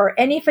others or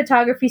any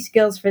photography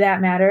skills for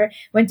that matter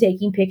when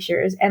taking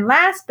pictures. And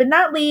last but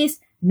not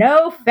least,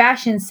 no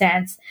fashion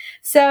sense.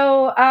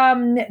 So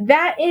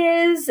that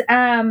is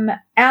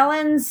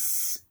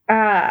Alan's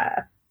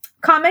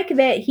comic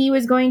that he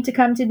was going to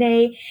come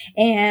today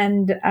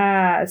and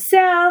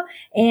sell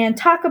and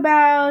talk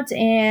about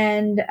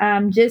and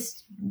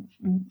just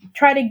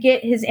try to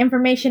get his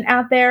information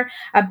out there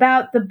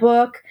about the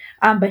book,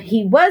 but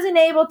he wasn't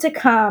able to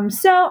come.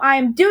 So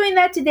I'm doing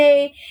that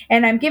today,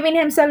 and I'm giving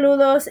him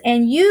saludos,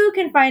 and you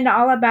can find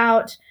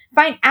out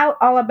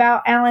all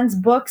about Alan's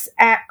books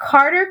at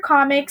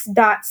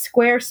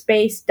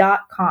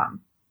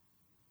cartercomics.squarespace.com.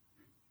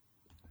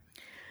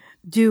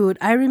 Dude,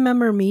 I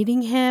remember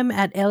meeting him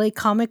at LA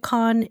Comic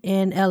Con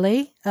in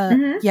LA.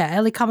 Yeah,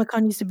 LA Comic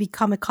Con used to be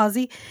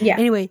Kamikaze. Yeah.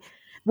 Anyway,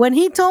 when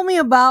he told me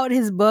about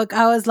his book,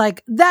 I was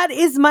like, that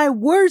is my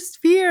worst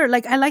fear.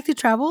 Like, I like to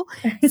travel.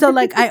 So,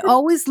 like, I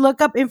always look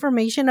up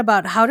information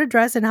about how to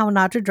dress and how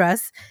not to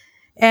dress.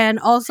 And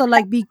also,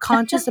 like, be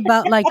conscious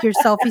about, like, your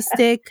selfie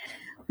stick.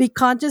 Be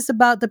conscious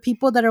about the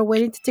people that are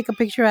waiting to take a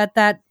picture at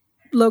that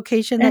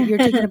location that you're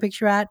taking a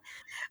picture at.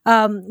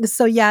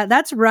 So yeah,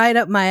 that's right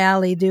up my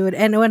alley, dude.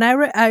 And when I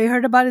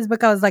heard about his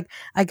book, I was like,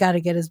 I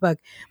gotta get his book.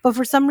 But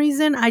for some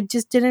reason, I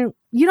just didn't.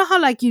 You know how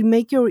like you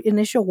make your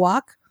initial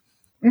walk,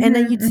 and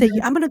then you'd say,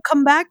 I'm gonna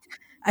come back.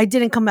 I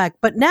didn't come back,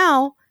 but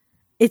now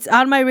it's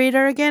on my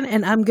radar again,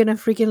 and I'm gonna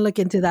freaking look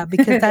into that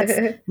because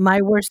that's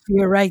my worst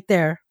fear right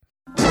there.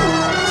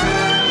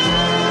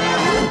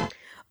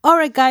 All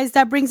right, guys,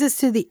 that brings us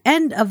to the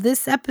end of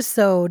this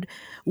episode.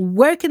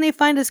 Where can they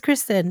find us,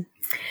 Kristen?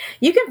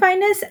 You can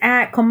find us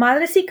at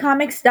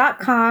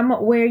comadresycomics.com,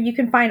 where you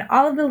can find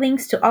all of the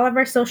links to all of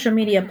our social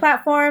media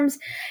platforms.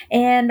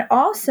 And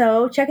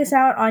also check us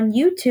out on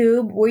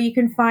YouTube, where you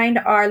can find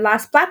our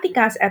Las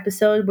Platicas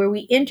episode, where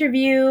we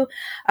interview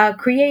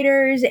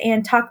creators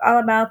and talk all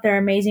about their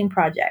amazing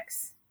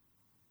projects.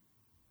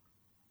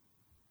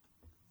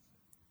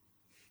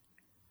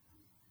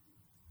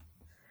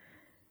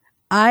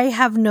 I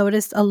have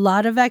noticed a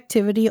lot of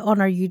activity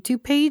on our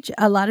YouTube page.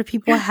 A lot of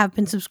people have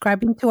been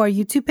subscribing to our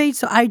YouTube page.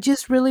 So I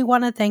just really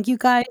want to thank you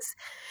guys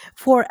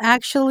for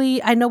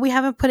actually, I know we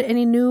haven't put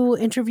any new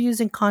interviews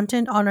and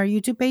content on our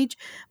YouTube page,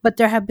 but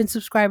there have been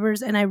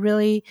subscribers, and I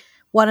really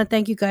want to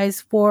thank you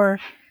guys for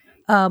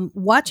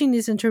watching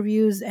these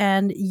interviews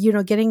and, you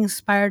know, getting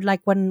inspired. Like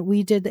when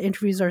we did the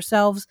interviews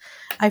ourselves,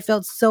 I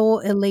felt so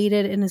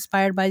elated and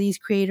inspired by these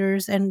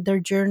creators and their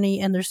journey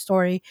and their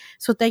story.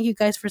 So thank you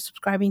guys for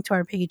subscribing to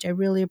our page. I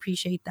really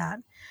appreciate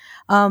that.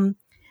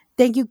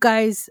 Thank you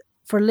guys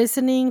for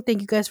listening. Thank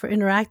you guys for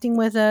interacting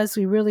with us.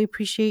 We really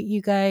appreciate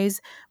you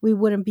guys. We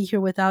wouldn't be here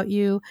without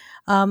you.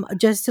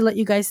 Just to let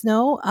you guys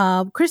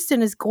know,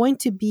 Kristen is going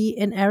to be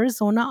in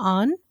Arizona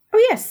on...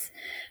 Oh, yes.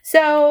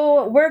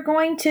 So we're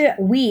going to,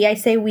 I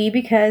say we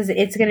because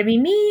it's going to be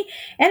me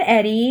and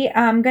Eddie.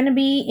 I'm going to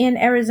be in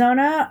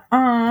Arizona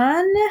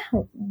on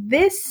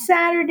this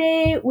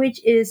Saturday,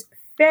 which is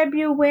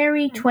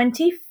February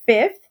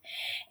 25th.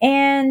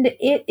 And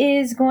it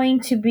is going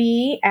to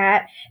be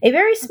at a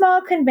very small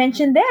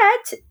convention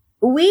that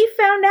we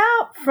found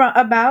out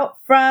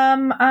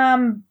from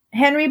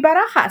Henry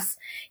Barajas.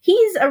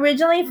 He's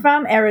originally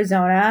from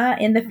Arizona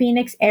in the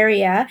Phoenix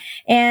area,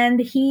 and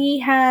he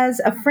has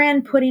a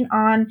friend putting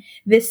on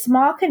this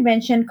small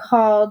convention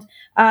called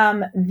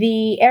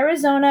the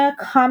Arizona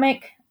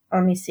Comic,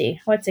 let me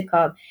see, what's it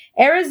called?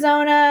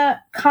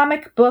 Arizona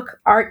Comic Book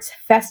Arts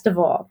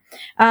Festival.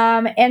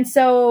 And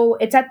so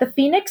it's at the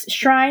Phoenix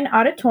Shrine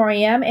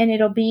Auditorium, and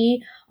it'll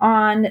be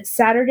on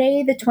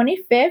Saturday the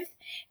 25th.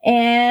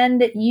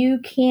 and you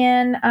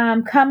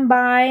can come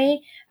by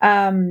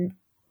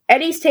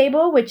Eddie's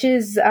Table, which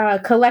is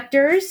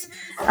collectors,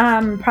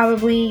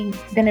 probably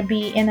going to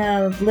be in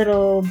a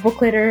little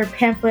booklet or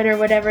pamphlet or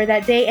whatever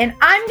that day. And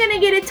I'm going to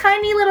get a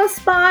tiny little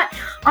spot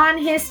on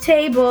his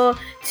table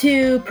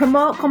to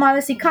promote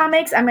Comadres y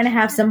Comics. I'm going to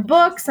have some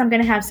books. I'm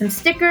going to have some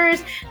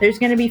stickers. There's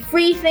going to be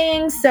free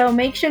things. So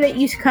make sure that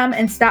you come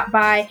and stop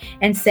by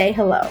and say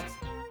hello.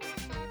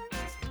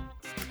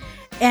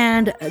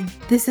 And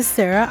this is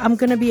Sarah. I'm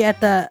going to be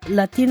at the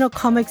Latino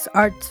Comics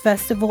Arts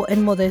Festival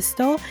in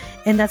Modesto,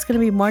 and that's going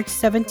to be March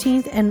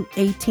 17th and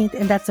 18th,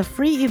 and that's a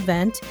free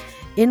event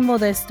in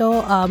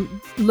Modesto.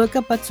 Look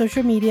up at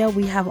social media.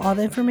 We have all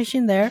the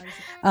information there.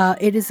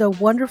 It is a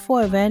wonderful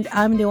event.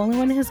 I'm the only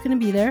one who's going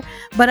to be there,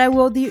 but I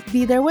will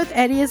be there with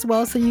Eddie as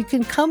well, so you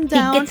can come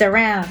down. He gets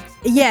around.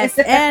 Yes,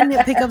 and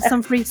pick up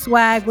some free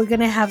swag. We're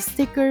going to have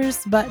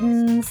stickers,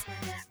 buttons,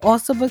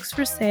 also books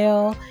for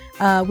sale.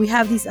 We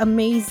have these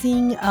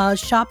amazing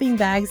shopping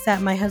bags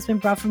that my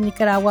husband brought from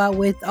Nicaragua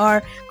with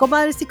our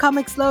Comadres y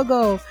Comics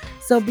logo.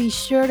 So be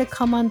sure to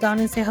come on down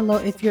and say hello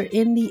if you're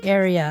in the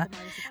area.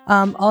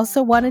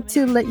 Also wanted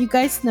to let you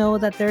guys know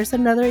that there's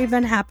another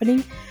event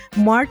happening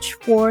March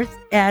 4th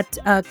at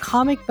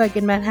Comic Bug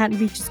in Manhattan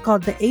Beach. It's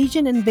called the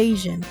Asian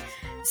Invasion.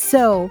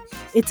 So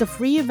it's a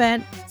free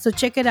event. So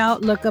check it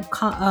out. Look up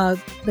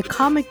the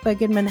Comic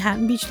Bug in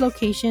Manhattan Beach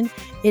location.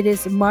 It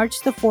is March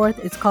the 4th.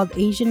 It's called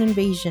Asian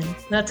Invasion.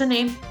 That's a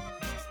name.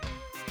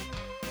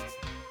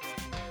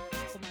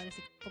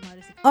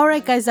 All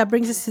right, guys, that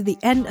brings us to the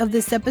end of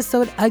this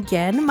episode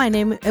again.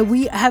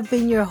 We have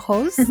been your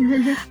hosts.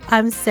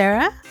 I'm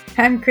Sarah.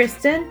 I'm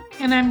Kristen.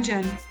 And I'm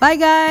Jen. Bye,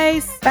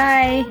 guys.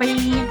 Bye.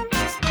 Bye.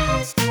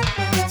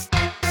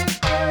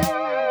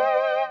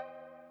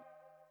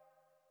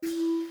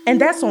 And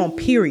that's on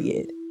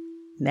Period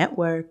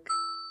Network.